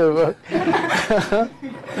 Just read a book.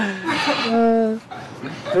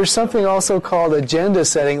 there's something also called agenda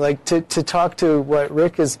setting, like to talk to what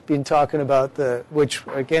Rick has been talking about, which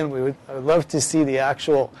again I would love to see the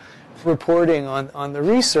actual reporting on the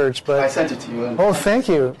research. But I sent it to you. Oh, thank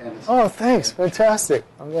you. Oh, thanks. Fantastic.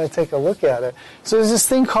 I'm going to take a look at it. So there's this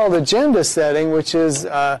thing called agenda setting, which is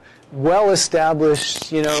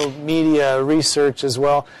well-established, media research as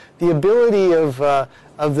well. The ability of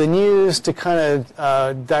the news to kind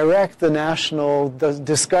of direct the national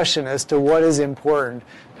discussion as to what is important,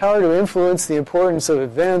 power to influence the importance of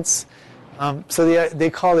events. So they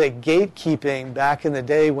called it gatekeeping back in the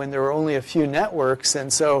day when there were only a few networks.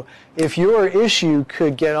 And so if your issue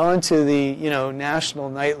could get onto the national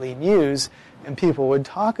nightly news and people would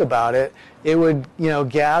talk about it, it would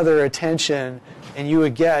gather attention, and you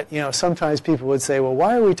would get sometimes people would say, well,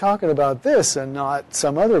 why are we talking about this and not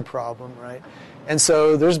some other problem, right? And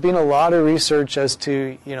so there's been a lot of research as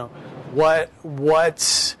to what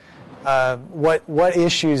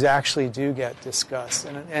issues actually do get discussed,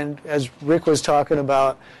 and as Rick was talking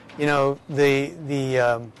about, the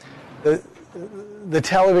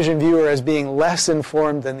television viewer as being less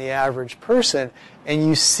informed than the average person, and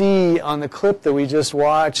you see on the clip that we just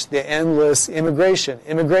watched the endless immigration.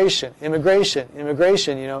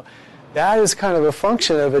 That is kind of a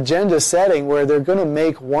function of agenda setting, where they're going to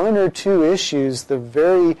make one or two issues the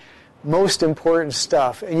very most important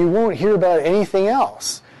stuff, and you won't hear about anything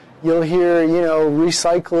else. You'll hear,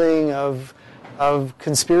 recycling of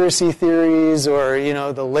conspiracy theories, or,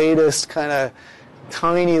 the latest kind of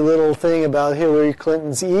tiny little thing about Hillary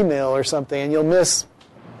Clinton's email or something, and you'll miss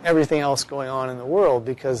everything else going on in the world,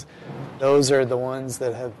 because those are the ones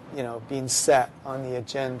that have, been set on the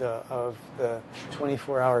agenda of the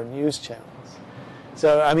 24-hour news channels.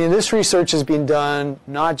 So, I mean, this research has been done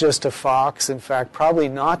not just to Fox, in fact, probably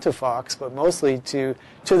not to Fox, but mostly to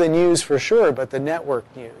the news for sure, but the network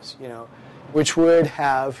news, which would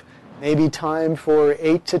have maybe time for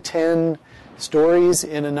 8 to 10 stories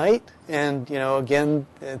in a night. And, again,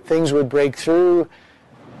 things would break through,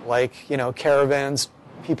 like, caravans,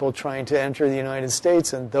 people trying to enter the United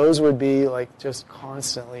States, and those would be, like, just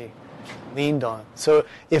constantly leaned on. So,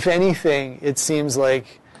 if anything, it seems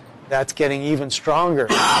like that's getting even stronger.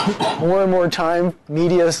 More and more time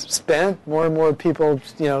media spent, more and more people,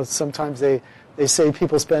 sometimes they say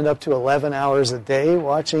people spend up to 11 hours a day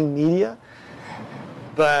watching media.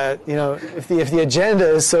 But, if the agenda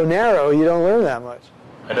is so narrow, you don't learn that much.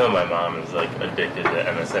 I know my mom is, addicted to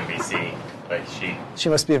MSNBC. She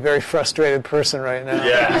must be a very frustrated person right now.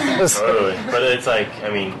 Yeah, totally. But it's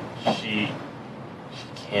she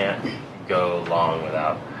can't go long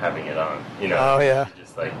without having it on. Oh, yeah.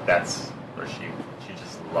 Just that's where she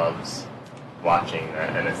just loves watching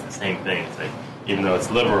that, and it's the same thing. It's even though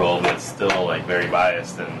it's liberal, but it's still very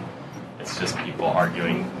biased, and it's just people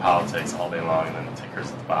arguing politics all day long, and then the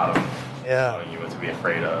tickers at the bottom telling you what to be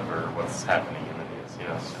afraid of or what's happening in the news.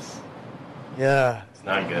 It's just it's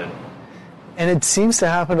not good. And it seems to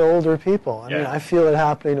happen to older people. I mean, I feel it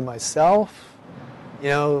happening to myself.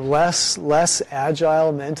 Less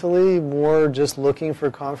agile mentally, more just looking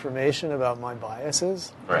for confirmation about my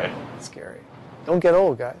biases. Right. It's scary. Don't get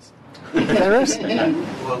old, guys. Fenris?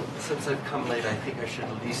 Well, since I've come late, I think I should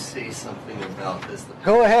at least say something about this.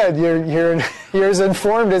 Go ahead. You're as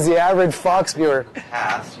informed as the average Fox viewer.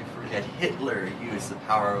 Past, you forget Hitler used the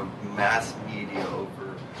power of mass media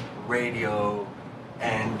over radio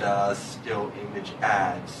and still image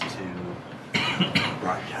ads to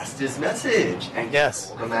broadcast his message and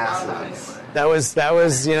control the masses. That was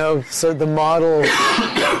so the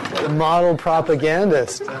model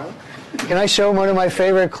propagandist. Can I show one of my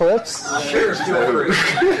favorite clips? Sure, feel free.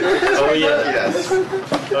 Oh yeah, yes.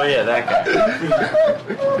 Oh yeah, that guy.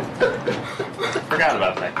 Forgot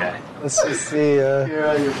about that guy. Let's just see.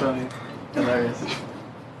 You're funny, hilarious.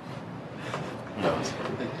 No, it's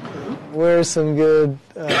funny. Where's some good...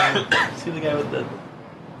 See the guy with the...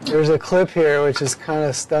 There's a clip here which is kind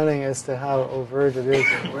of stunning as to how overt it is.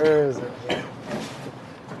 Where is it?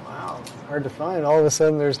 Wow, it's hard to find. All of a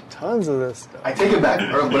sudden there's tons of this stuff. I take it back,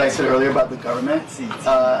 what I said earlier about the government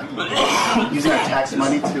using our tax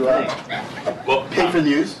money to pay for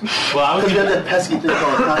news. Because we have that pesky thing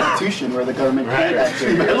called the Constitution where the government can't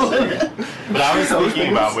actually meddle in it. But I was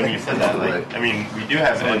thinking about when you said that, we do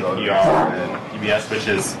have NPR and PBS, which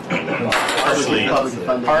is partially government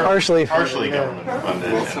funded and partially private,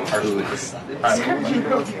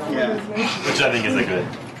 which I think is a good.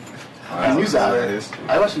 News Hour.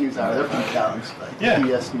 I watch the News Hour. They're pretty balanced.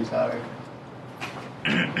 PBS News Hour.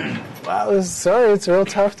 Wow, sorry, it's real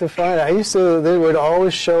tough to find. They would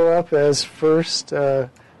always show up as first, kind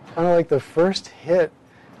of like the first hit.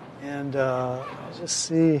 And I'll just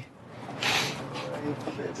see if I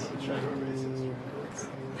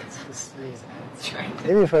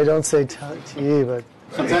Maybe if I don't say TV, but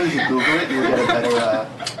sometimes if you Google it, you'll get a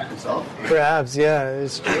better result. Perhaps, yeah,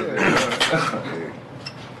 it's true.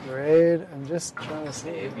 Grade. I'm just trying to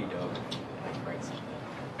see.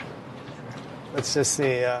 Let's just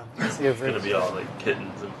see. See if it's gonna be all like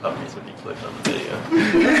kittens and puppies when you click on the video.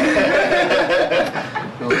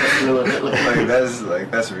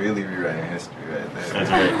 that's really rewriting history right there.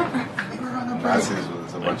 That's right. Nazis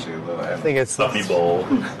was a bunch of little. I think it's puppy bowl.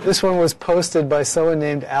 This one was posted by someone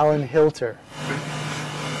named Alan Hilter.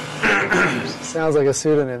 Sounds like a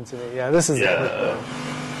pseudonym to me. Yeah, this is. Yeah.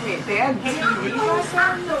 Wait, they had TV last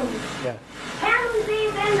time? Yeah.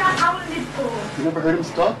 You never heard him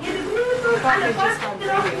talk?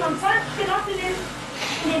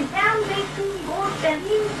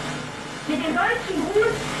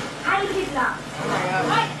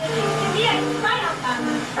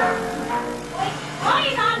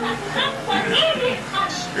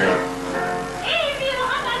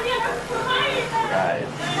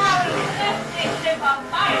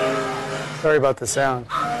 Sorry about the sound.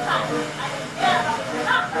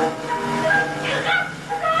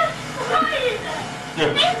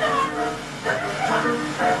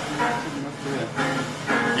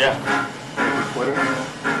 Yeah.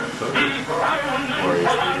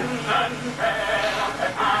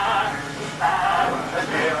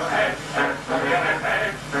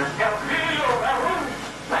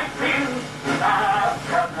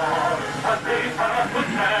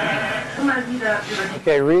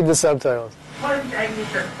 Okay, read the subtitles. Wollte eigentlich,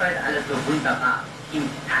 dass bald alles so wunderbar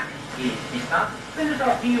intakt geht, nicht wahr? Wenn es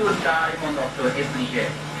auch hier und da immer noch so etliche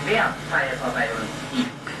Schwerpfeifer bei uns gibt.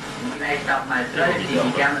 Und vielleicht auch mal Leute, die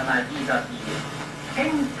gerne mal wieder die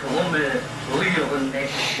Endrummel rühren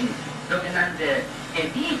möchten. Sogenannte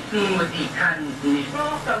Elitenmusikanten, nicht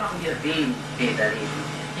wahr? Da machen wir wenig später leben.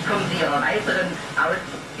 Die kommen zu ihrer weiteren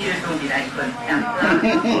Ausbildung in ein Konzert,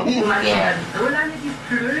 wo man dann so lange die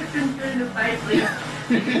Flötentöne beibringt,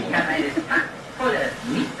 bis sich an eine taktvolle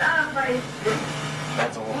Mitarbeit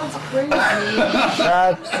That's crazy.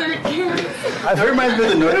 That reminds me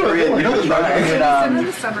of the North Korean. You know the North Korean.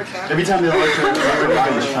 Every time they like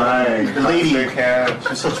the lady,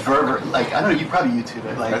 she's such fervor. Like I don't know, you probably YouTube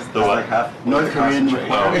it. Like the what? North Korean.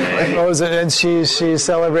 Oh, is it? And she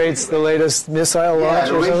celebrates the latest missile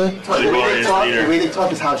launch or something. The way they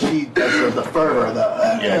talk is how she does the fervor.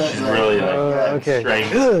 Yeah, she's really okay.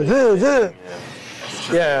 strange.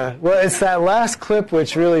 Yeah, well, it's that last clip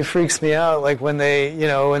which really freaks me out. Like when they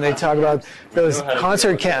talk about those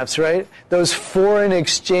concert camps, right? Those foreign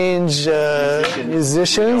exchange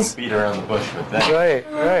musicians. Beat around the bush with that.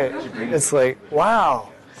 Right. It's like, wow.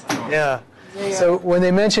 Yeah. So when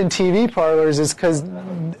they mention TV parlors, it's because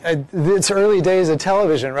it's early days of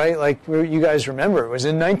television, right? Like you guys remember, it was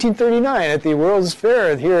in 1939 at the World's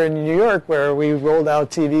Fair here in New York where we rolled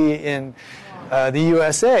out TV in the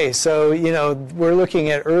USA. So, we're looking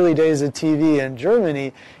at early days of TV in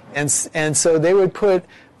Germany, and so they would put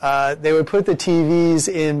the TVs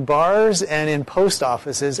in bars and in post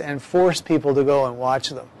offices and force people to go and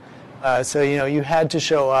watch them. So, you had to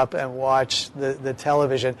show up and watch the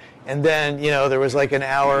television, and then, there was like an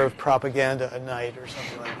hour of propaganda a night or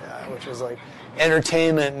something like that, which was like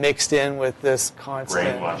entertainment mixed in with this constant.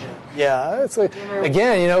 Brainwashing. Yeah, it's like,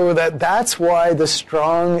 again, that's why the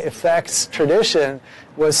strong effects tradition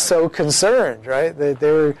was so concerned, right? They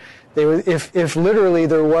were if literally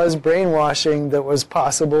there was brainwashing that was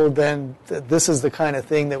possible, then this is the kind of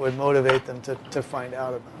thing that would motivate them to find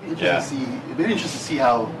out about it. It'd be interesting to see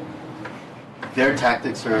how their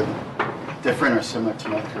tactics are different or similar to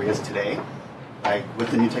North Korea's today. Like with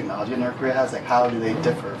the new technology North Korea has, like how do they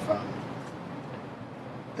differ from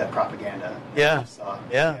that propaganda? Yeah.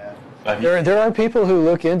 There are people who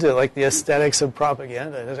look into like the aesthetics of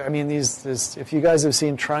propaganda. I mean, if you guys have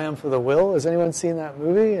seen Triumph of the Will, has anyone seen that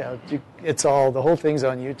movie? The whole thing's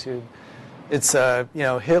on YouTube. It's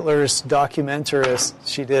Hitler's documentarist.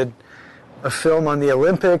 She did a film on the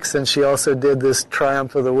Olympics, and she also did this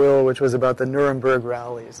Triumph of the Will, which was about the Nuremberg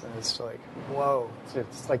rallies. And it's like, whoa!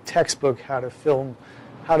 It's like textbook how to film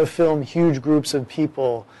huge groups of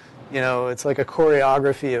people. It's like a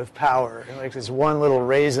choreography of power. And like this one little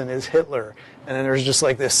raisin is Hitler, and then there's just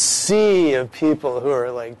like this sea of people who are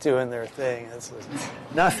like doing their thing.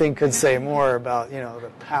 Nothing could say more about the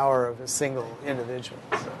power of a single individual.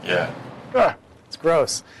 So. Yeah. It's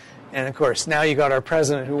gross. And of course, now you got our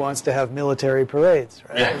president who wants to have military parades,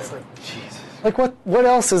 right? Yeah. It's like, Jesus. Like what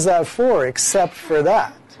else is that for except for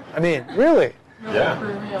that? I mean, really? Yeah.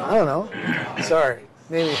 I don't know. Sorry.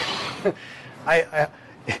 Maybe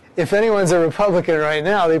if anyone's a Republican right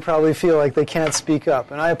now, they probably feel like they can't speak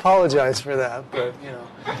up, and I apologize for that. But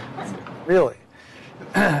really,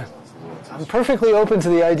 I'm perfectly open to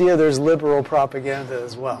the idea there's liberal propaganda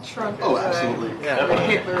as well. Oh, absolutely. Yeah.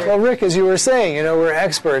 Well, Rick, as you were saying, we're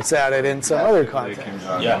experts at it in some other context.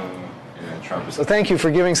 Yeah. So thank you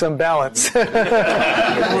for giving some balance. That's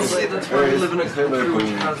why we live in a country which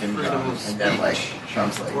has freedom of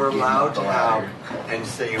speech. We're allowed to have and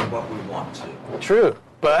say what we want to. True.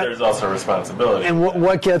 But there's also responsibility. And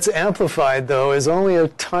what gets amplified, though, is only a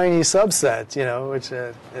tiny subset, which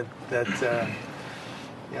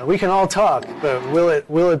we can all talk, but will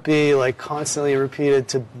it be like constantly repeated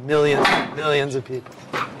to millions and millions of people?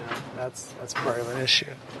 That's part of an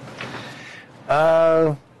issue.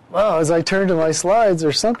 Well, as I turn to my slides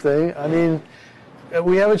or something, I mean,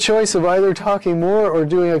 we have a choice of either talking more or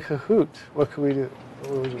doing a Kahoot. What can we do?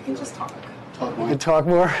 We can just talk. We can talk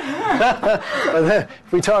more? But then,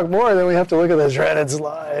 if we talk more, then we have to look at the dreaded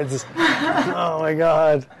slides. Oh, my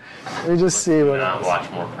God. Let me just see what else.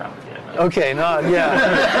 Watch more propaganda. Okay,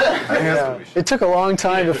 yeah. It took a long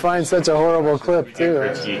time to find such a horrible clip, too.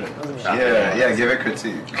 Yeah, give it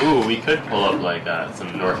critique. Ooh, we could pull up like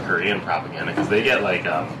some North Korean propaganda because they get like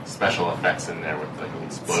special effects in there with like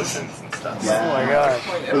explosions and stuff. Yeah. Oh my God!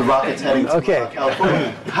 The rockets heading to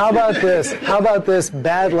California. How about this? How about this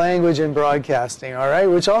bad language in broadcasting? All right,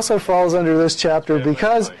 which also falls under this chapter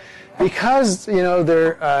because we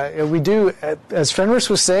do, as Fenris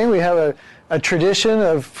was saying, we have a tradition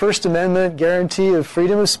of First Amendment guarantee of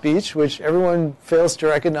freedom of speech, which everyone fails to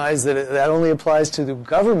recognize that only applies to the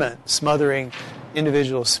government smothering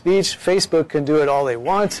individual speech. Facebook can do it all they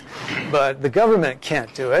want, but the government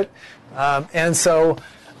can't do it. And so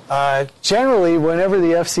generally, whenever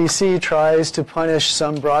the FCC tries to punish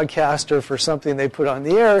some broadcaster for something they put on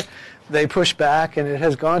the air, they push back, and it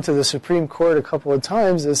has gone to the Supreme Court a couple of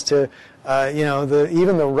times as to,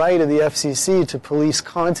 even the right of the FCC to police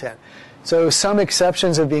content. So some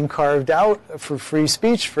exceptions have been carved out for free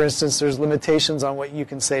speech. For instance, there's limitations on what you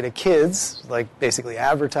can say to kids, like basically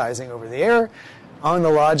advertising over the air, on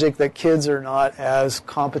the logic that kids are not as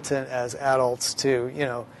competent as adults to,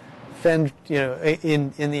 fend,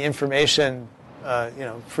 in the information,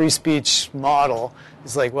 free speech model.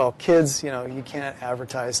 It's like, well, kids, you can't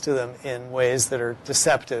advertise to them in ways that are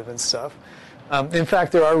deceptive and stuff. In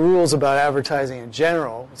fact, there are rules about advertising in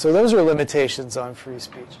general. So those are limitations on free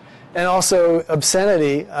speech. And also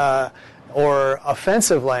obscenity or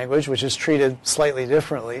offensive language, which is treated slightly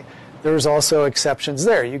differently. There's also exceptions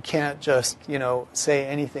there. You can't just, say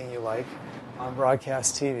anything you like on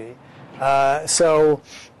broadcast TV. So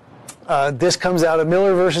this comes out of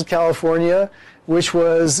Miller versus California, which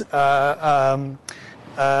was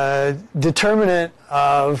determinant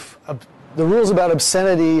of the rules about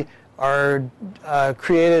obscenity are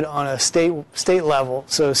created on a state level.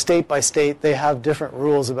 So state by state, they have different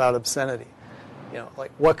rules about obscenity.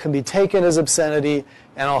 Like what can be taken as obscenity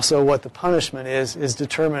and also what the punishment is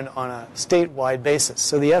determined on a statewide basis.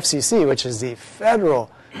 So the FCC, which is the Federal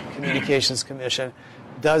Communications Commission,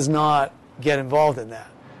 does not get involved in that.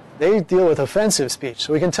 They deal with offensive speech.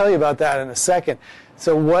 So we can tell you about that in a second.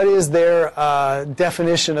 So what is their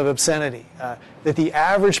definition of obscenity? That the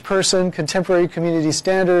average person, contemporary community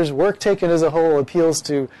standards, work taken as a whole appeals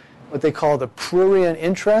to what they call the prurient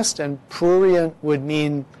interest, and prurient would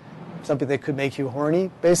mean something that could make you horny,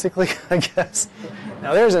 basically, I guess.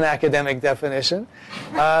 Now there's an academic definition.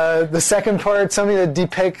 The second part, something that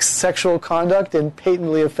depicts sexual conduct in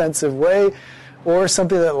patently offensive way, or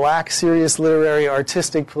something that lacks serious literary,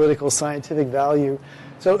 artistic, political, scientific value.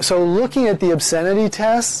 So looking at the obscenity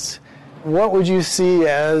tests, what would you see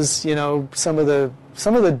as, some of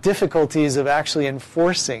the difficulties of actually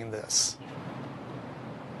enforcing this?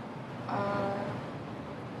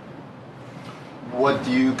 What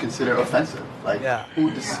do you consider offensive? Like,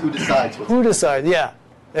 who decides? Who decides? Yeah,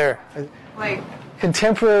 there. Like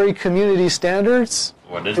contemporary community standards.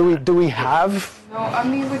 What is do we have? No, I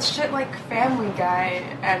mean with shit like Family Guy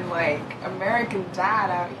and like American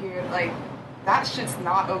Dad out here, like that shit's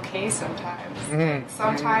not okay sometimes. Mm-hmm. Like,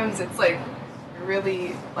 sometimes it's like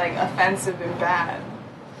really like offensive and bad.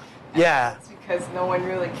 Yeah. It's because no one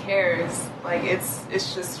really cares. Like it's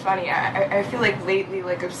just funny. I feel like lately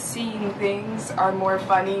like obscene things are more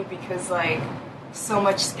funny because like so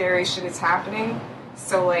much scary shit is happening.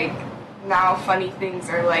 So like now funny things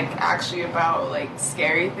are like actually about like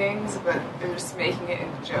scary things, but they're just making it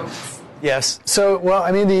into jokes. Yes. So, well,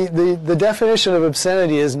 I mean, the definition of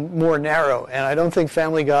obscenity is more narrow, and I don't think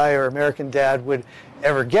Family Guy or American Dad would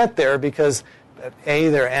ever get there because, A,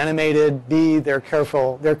 they're animated, B, they're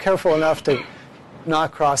careful enough to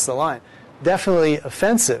not cross the line. Definitely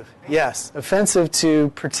offensive, yes, offensive to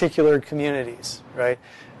particular communities, right?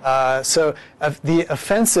 So the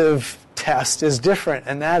offensive test is different,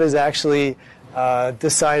 and that is actually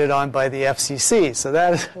decided on by the FCC. So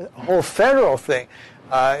that is a whole federal thing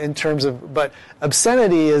in terms of, but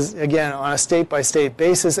obscenity is, again, on a state-by-state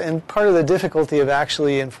basis, and part of the difficulty of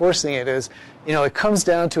actually enforcing it is, it comes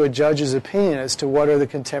down to a judge's opinion as to what are the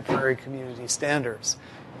contemporary community standards.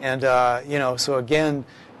 And, so again,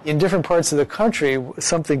 in different parts of the country,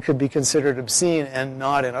 something could be considered obscene and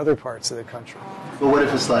not in other parts of the country. But what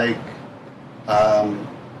if it's like,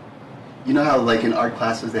 you know how like in art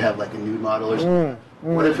classes they have like a nude model or something?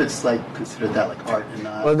 What if it's like considered that like art and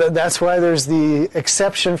not? Well, that's why there's the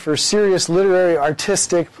exception for serious literary,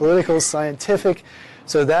 artistic, political, scientific.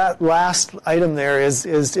 So that last item there is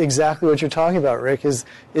exactly what you're talking about, Rick, is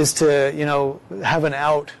to, have an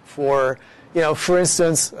out for, for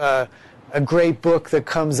instance, a great book that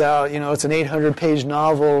comes out, it's an 800-page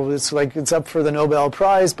novel, it's up for the Nobel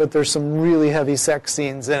Prize, but there's some really heavy sex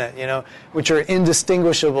scenes in it, which are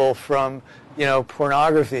indistinguishable from,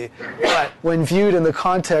 pornography. But when viewed in the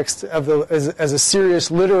context of as a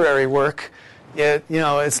serious literary work,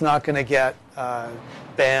 it's not going to get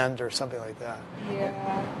banned or something like that. Yeah,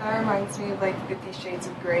 that reminds me of like 50 Shades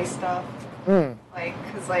of Grey stuff.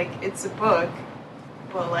 Because it's a book,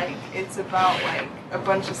 but it's about a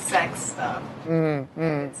bunch of sex stuff.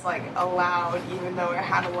 It's allowed, even though it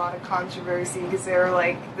had a lot of controversy, because they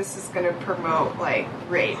were this is going to promote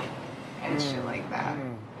rape and shit like that.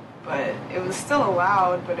 But it was still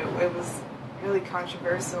allowed, but it was really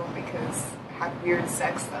controversial because it had weird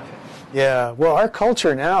sex stuff in it. Yeah, well, our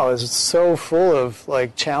culture now is so full of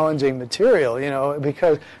challenging material,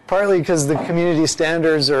 partly because the community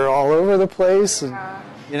standards are all over the place, and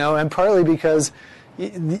and partly because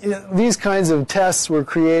these kinds of tests were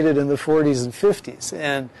created in the 40s and 50s,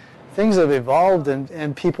 and things have evolved,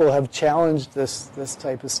 and people have challenged this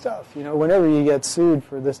type of stuff. Whenever you get sued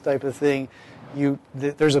for this type of thing,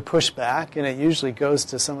 there's a pushback, and it usually goes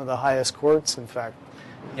to some of the highest courts. In fact,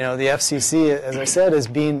 the FCC, as I said, has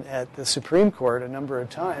been at the Supreme Court a number of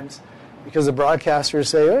times because the broadcasters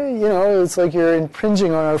say, hey, it's like you're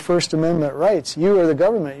infringing on our First Amendment rights. You are the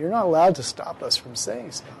government. You're not allowed to stop us from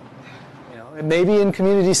saying stuff. And maybe in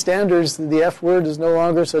community standards, the F word is no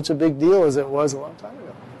longer such a big deal as it was a long time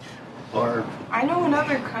ago. Or I know in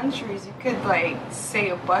other countries you could say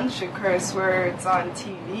a bunch of curse words on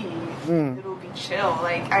TV. It'll be chill.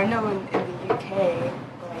 I know in the UK.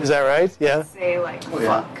 Is that right? Yeah. Say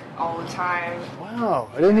fuck all the time. Wow,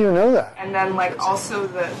 I didn't even know that. And then also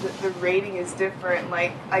the rating is different.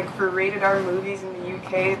 Like for rated R movies in the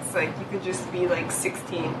UK, it's you could just be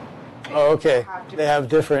 16. Oh, okay. They have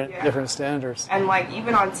different standards. And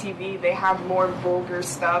even on TV, they have more vulgar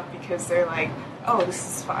stuff because they're oh,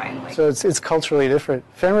 this is fine. So it's culturally different.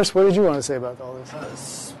 Fenris, what did you want to say about all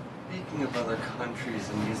this? Speaking of other countries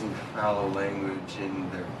and using foul language in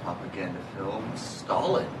their propaganda films,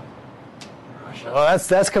 Stalin, Russia. Well,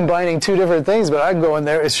 that's combining two different things, but I can go in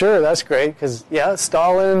there. Sure, that's great because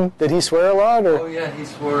Stalin. Did he swear a lot? Or? Oh yeah, he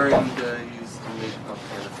swore and used to make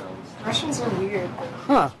propaganda films. Russians are weird.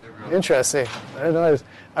 Huh. Interesting. I don't know.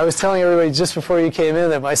 I was telling everybody just before you came in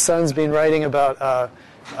that my son's been writing about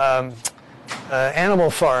Animal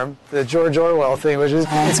Farm, the George Orwell thing, which is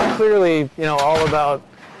it's clearly all about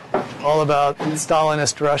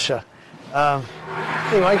Stalinist Russia.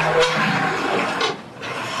 Hey, Mike,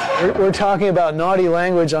 we're talking about naughty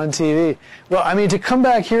language on TV. Well, to come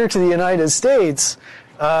back here to the United States.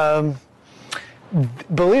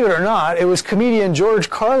 Believe it or not, it was comedian George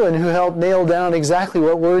Carlin who helped nail down exactly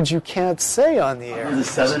what words you can't say on the air. The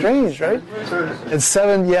seven? Strange, right? It's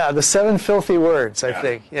the 7 filthy words, I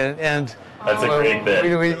think. And that's a great bit.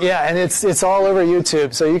 And it's all over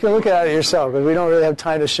YouTube, so you can look at it yourself. But we don't really have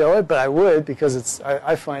time to show it, but I would because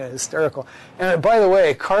I find it hysterical. And by the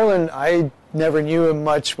way, Carlin, I never knew him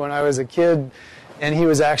much when I was a kid. And he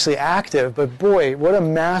was actually active, but boy, what a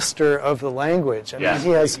master of the language. He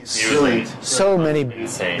has so many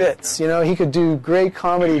bits. He could do great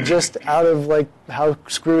comedy just out of how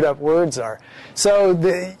screwed up words are. So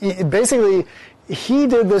basically, he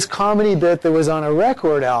did this comedy bit that was on a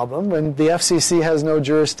record album, and the FCC has no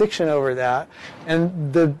jurisdiction over that,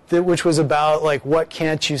 and which was about what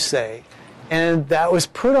can't you say. And that was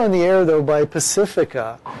put on the air, though, by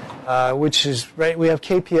Pacifica, which is, right, we have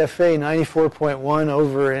KPFA 94.1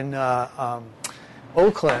 over in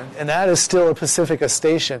Oakland, and that is still a Pacifica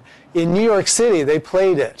station. In New York City, they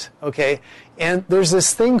played it, okay? And there's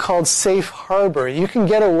this thing called safe harbor. You can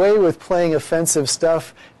get away with playing offensive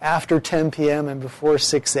stuff after 10 p.m. and before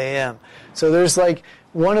 6 a.m. So there's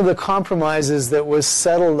one of the compromises that was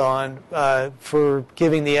settled on for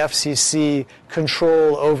giving the FCC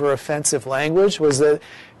control over offensive language was that,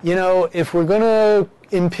 if we're going to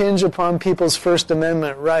impinge upon people's First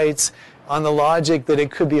Amendment rights on the logic that it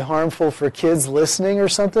could be harmful for kids listening or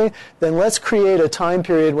something, then let's create a time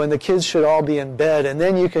period when the kids should all be in bed, and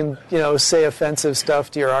then you can, say offensive stuff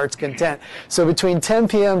to your heart's content. So between 10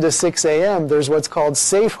 p.m. to 6 a.m., there's what's called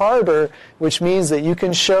safe harbor, which means that you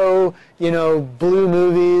can show, blue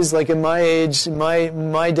movies. Like in my age, in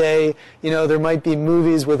my day, there might be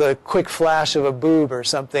movies with a quick flash of a boob or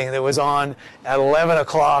something that was on at 11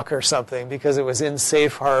 o'clock or something because it was in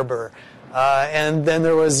safe harbor. And then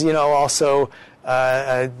there was, also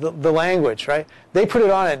the language, right? They put it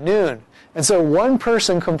on at noon. And so one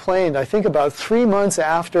person complained, I think about 3 months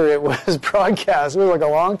after it was broadcast. It was like a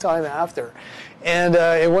long time after. And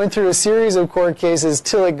it went through a series of court cases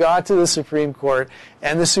till it got to the Supreme Court.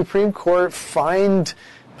 And the Supreme Court fined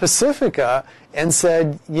Pacifica and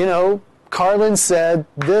said, Carlin said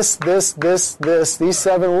this, these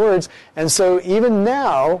 7 words. And so even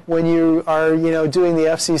now, when you are, doing the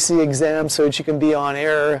FCC exam so that you can be on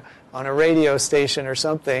air on a radio station or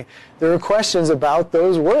something, there are questions about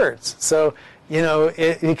those words. So,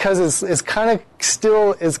 because it's kind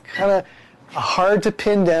of hard to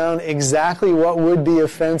pin down exactly what would be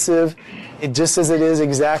offensive, just as it is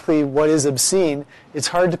exactly what is obscene. It's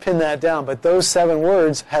hard to pin that down, but those 7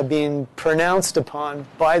 words have been pronounced upon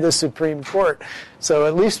by the Supreme Court. So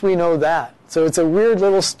at least we know that. So it's a weird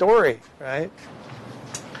little story, right?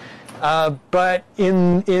 But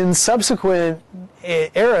in subsequent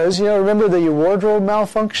eras, remember the wardrobe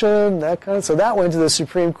malfunction, that kind of, so that went to the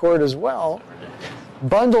Supreme Court as well,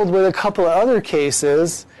 bundled with a couple of other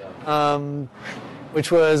cases,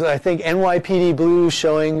 which was, I think, NYPD Blue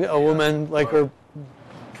showing a woman like her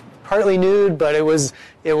partly nude, but it was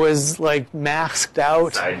like masked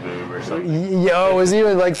out. Side boob or something. It was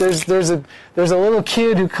even like there's a little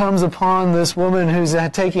kid who comes upon this woman who's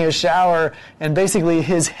taking a shower, and basically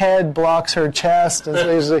his head blocks her chest, and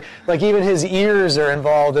so like even his ears are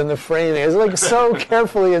involved in the framing. It's like so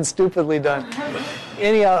carefully and stupidly done.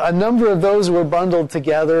 Anyhow, a number of those were bundled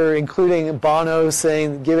together, including Bono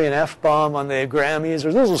giving an F-bomb on the Grammys,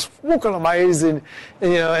 or this was fucking amazing,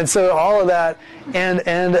 and so all of that, and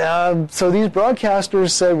so these broadcasters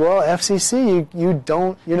said, well, FCC, you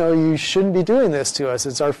don't, you shouldn't be doing this to us.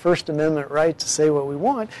 It's our First Amendment right to say what we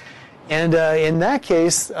want, and in that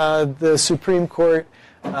case, the Supreme Court,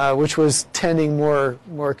 which was tending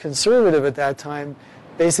more conservative at that time,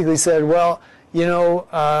 basically said, well,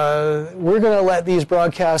 we're going to let these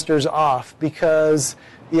broadcasters off because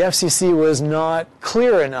the FCC was not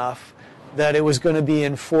clear enough that it was going to be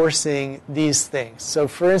enforcing these things. So,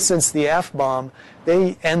 for instance, the F-bomb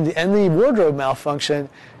and the wardrobe malfunction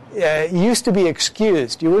used to be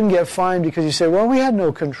excused. You wouldn't get fined because you said, well, we had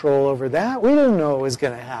no control over that. We didn't know it was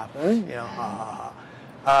going to happen.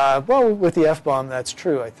 Well, with the F-bomb, that's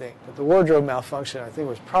true, I think. But the wardrobe malfunction, I think,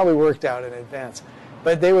 was probably worked out in advance.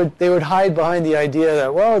 But they would hide behind the idea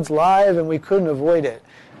that, well, it's live and we couldn't avoid it.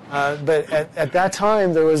 But at that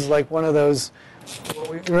time, there was like one of those,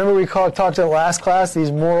 remember we talked in last class,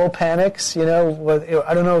 these moral panics, I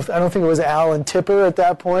don't think it was Al and Tipper at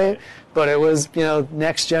that point, but it was,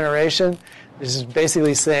 Next Generation. This is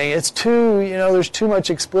basically saying it's there's too much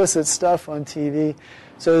explicit stuff on TV.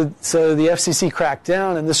 So the FCC cracked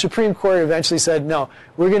down, and the Supreme Court eventually said, no,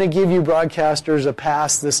 we're going to give you broadcasters a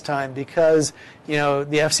pass this time because, the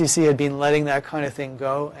FCC had been letting that kind of thing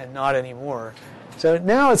go and not anymore. So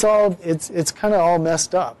now it's kind of all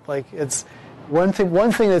messed up. Like it's one thing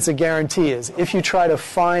that's a guarantee is if you try to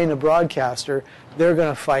fine a broadcaster, they're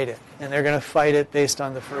going to fight it, and they're going to fight it based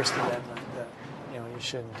on the First Amendment that, you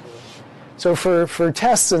shouldn't do it. So for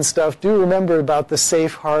tests and stuff, do remember about the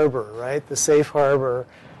safe harbor, right? The safe harbor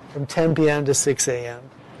from 10 p.m. to 6 a.m.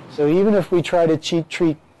 So even if we try to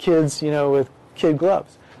treat kids, with kid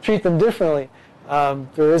gloves, treat them differently,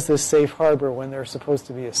 there is this safe harbor when they're supposed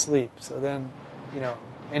to be asleep. So then,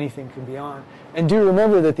 anything can be on. And do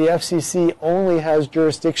remember that the FCC only has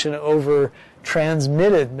jurisdiction over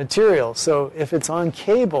transmitted material. So if it's on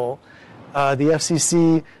cable, the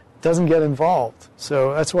FCC doesn't get involved.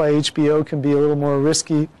 So that's why HBO can be a little more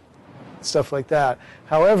risky, stuff like that.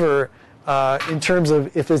 However, in terms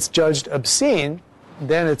of if it's judged obscene,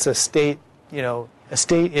 then it's a state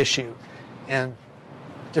issue, and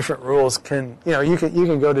different rules can, you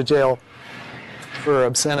can go to jail for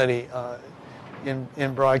obscenity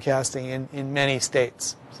in broadcasting in many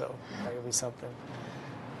states. So that could be something.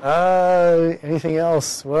 Anything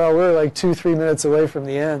else? Well, we're like 2-3 minutes away from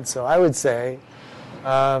the end, so I would say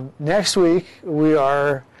next week we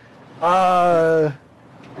are,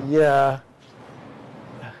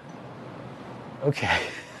 okay.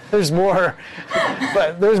 There's more,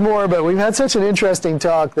 but we've had such an interesting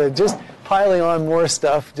talk that just piling on more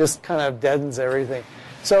stuff just kind of deadens everything.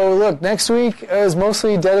 So look, next week is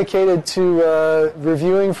mostly dedicated to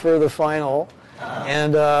reviewing for the final,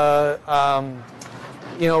 and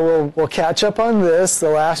we'll catch up on this, the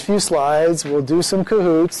last few slides. We'll do some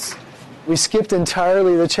Kahoots. We skipped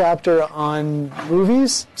entirely the chapter on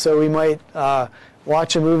movies, so we might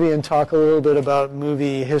watch a movie and talk a little bit about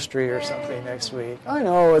movie history or something next week. I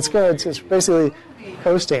know, it's good. It's basically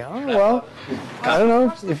coasting. Oh, well, I don't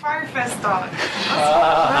know. Firefest dog.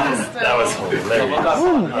 That was hilarious.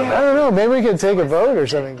 I don't know. Maybe we could take a vote or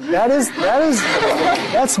something.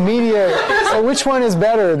 That's media. So which one is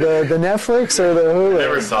better, the Netflix or the Hulu?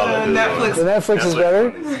 Never saw the Netflix. The Netflix is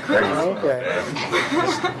better? Okay.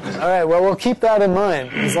 All right. Well, we'll keep that in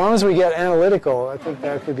mind. As long as we get analytical, I think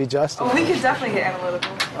that could be justified. Oh, we could definitely get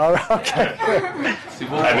analytical. All right. Okay.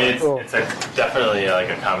 I mean, it's definitely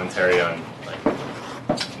like a commentary on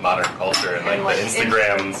modern culture and like the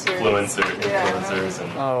Instagram influencers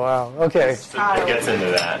and oh wow, okay, it gets into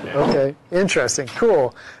that. Yeah. Okay, interesting,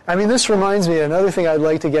 cool. I mean, this reminds me, another thing I'd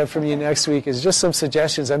like to get from you next week is just some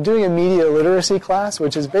suggestions. I'm doing a media literacy class,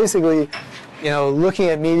 which is basically, looking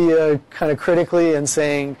at media kind of critically and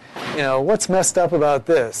saying, what's messed up about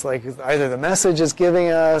this? Like either the message it's giving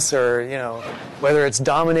us, or whether it's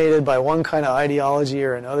dominated by one kind of ideology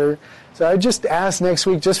or another. So I just asked next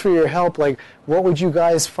week, just for your help, like, what would you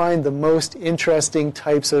guys find the most interesting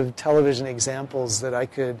types of television examples that I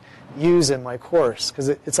could use in my course? Because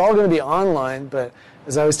it's all going to be online, but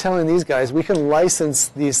as I was telling these guys, we can license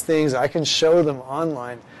these things. I can show them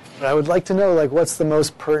online. But I would like to know, like, what's the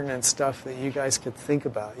most pertinent stuff that you guys could think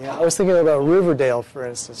about? I was thinking about Riverdale, for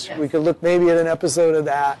instance. Yes. We could look maybe at an episode of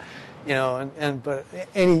that. But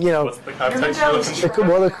any, What's the context?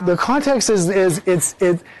 The context is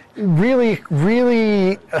it's really,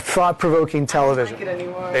 really a thought-provoking television,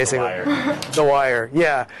 basically. The Wire,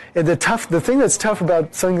 yeah. And the thing that's tough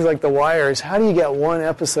about something like The Wire is how do you get one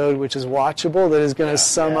episode which is watchable that is going to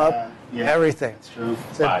sum up everything? That's true.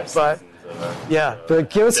 But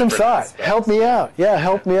give it some thought. Help me out. Yeah,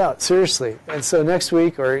 help me out. Seriously. And so next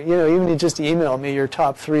week, or even you just email me your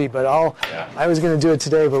top 3. But I was going to do it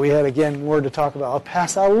today, but we had again more to talk about. I'll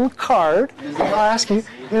pass out a little card. I'll ask you,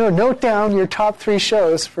 note down your top 3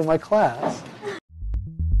 shows for my class.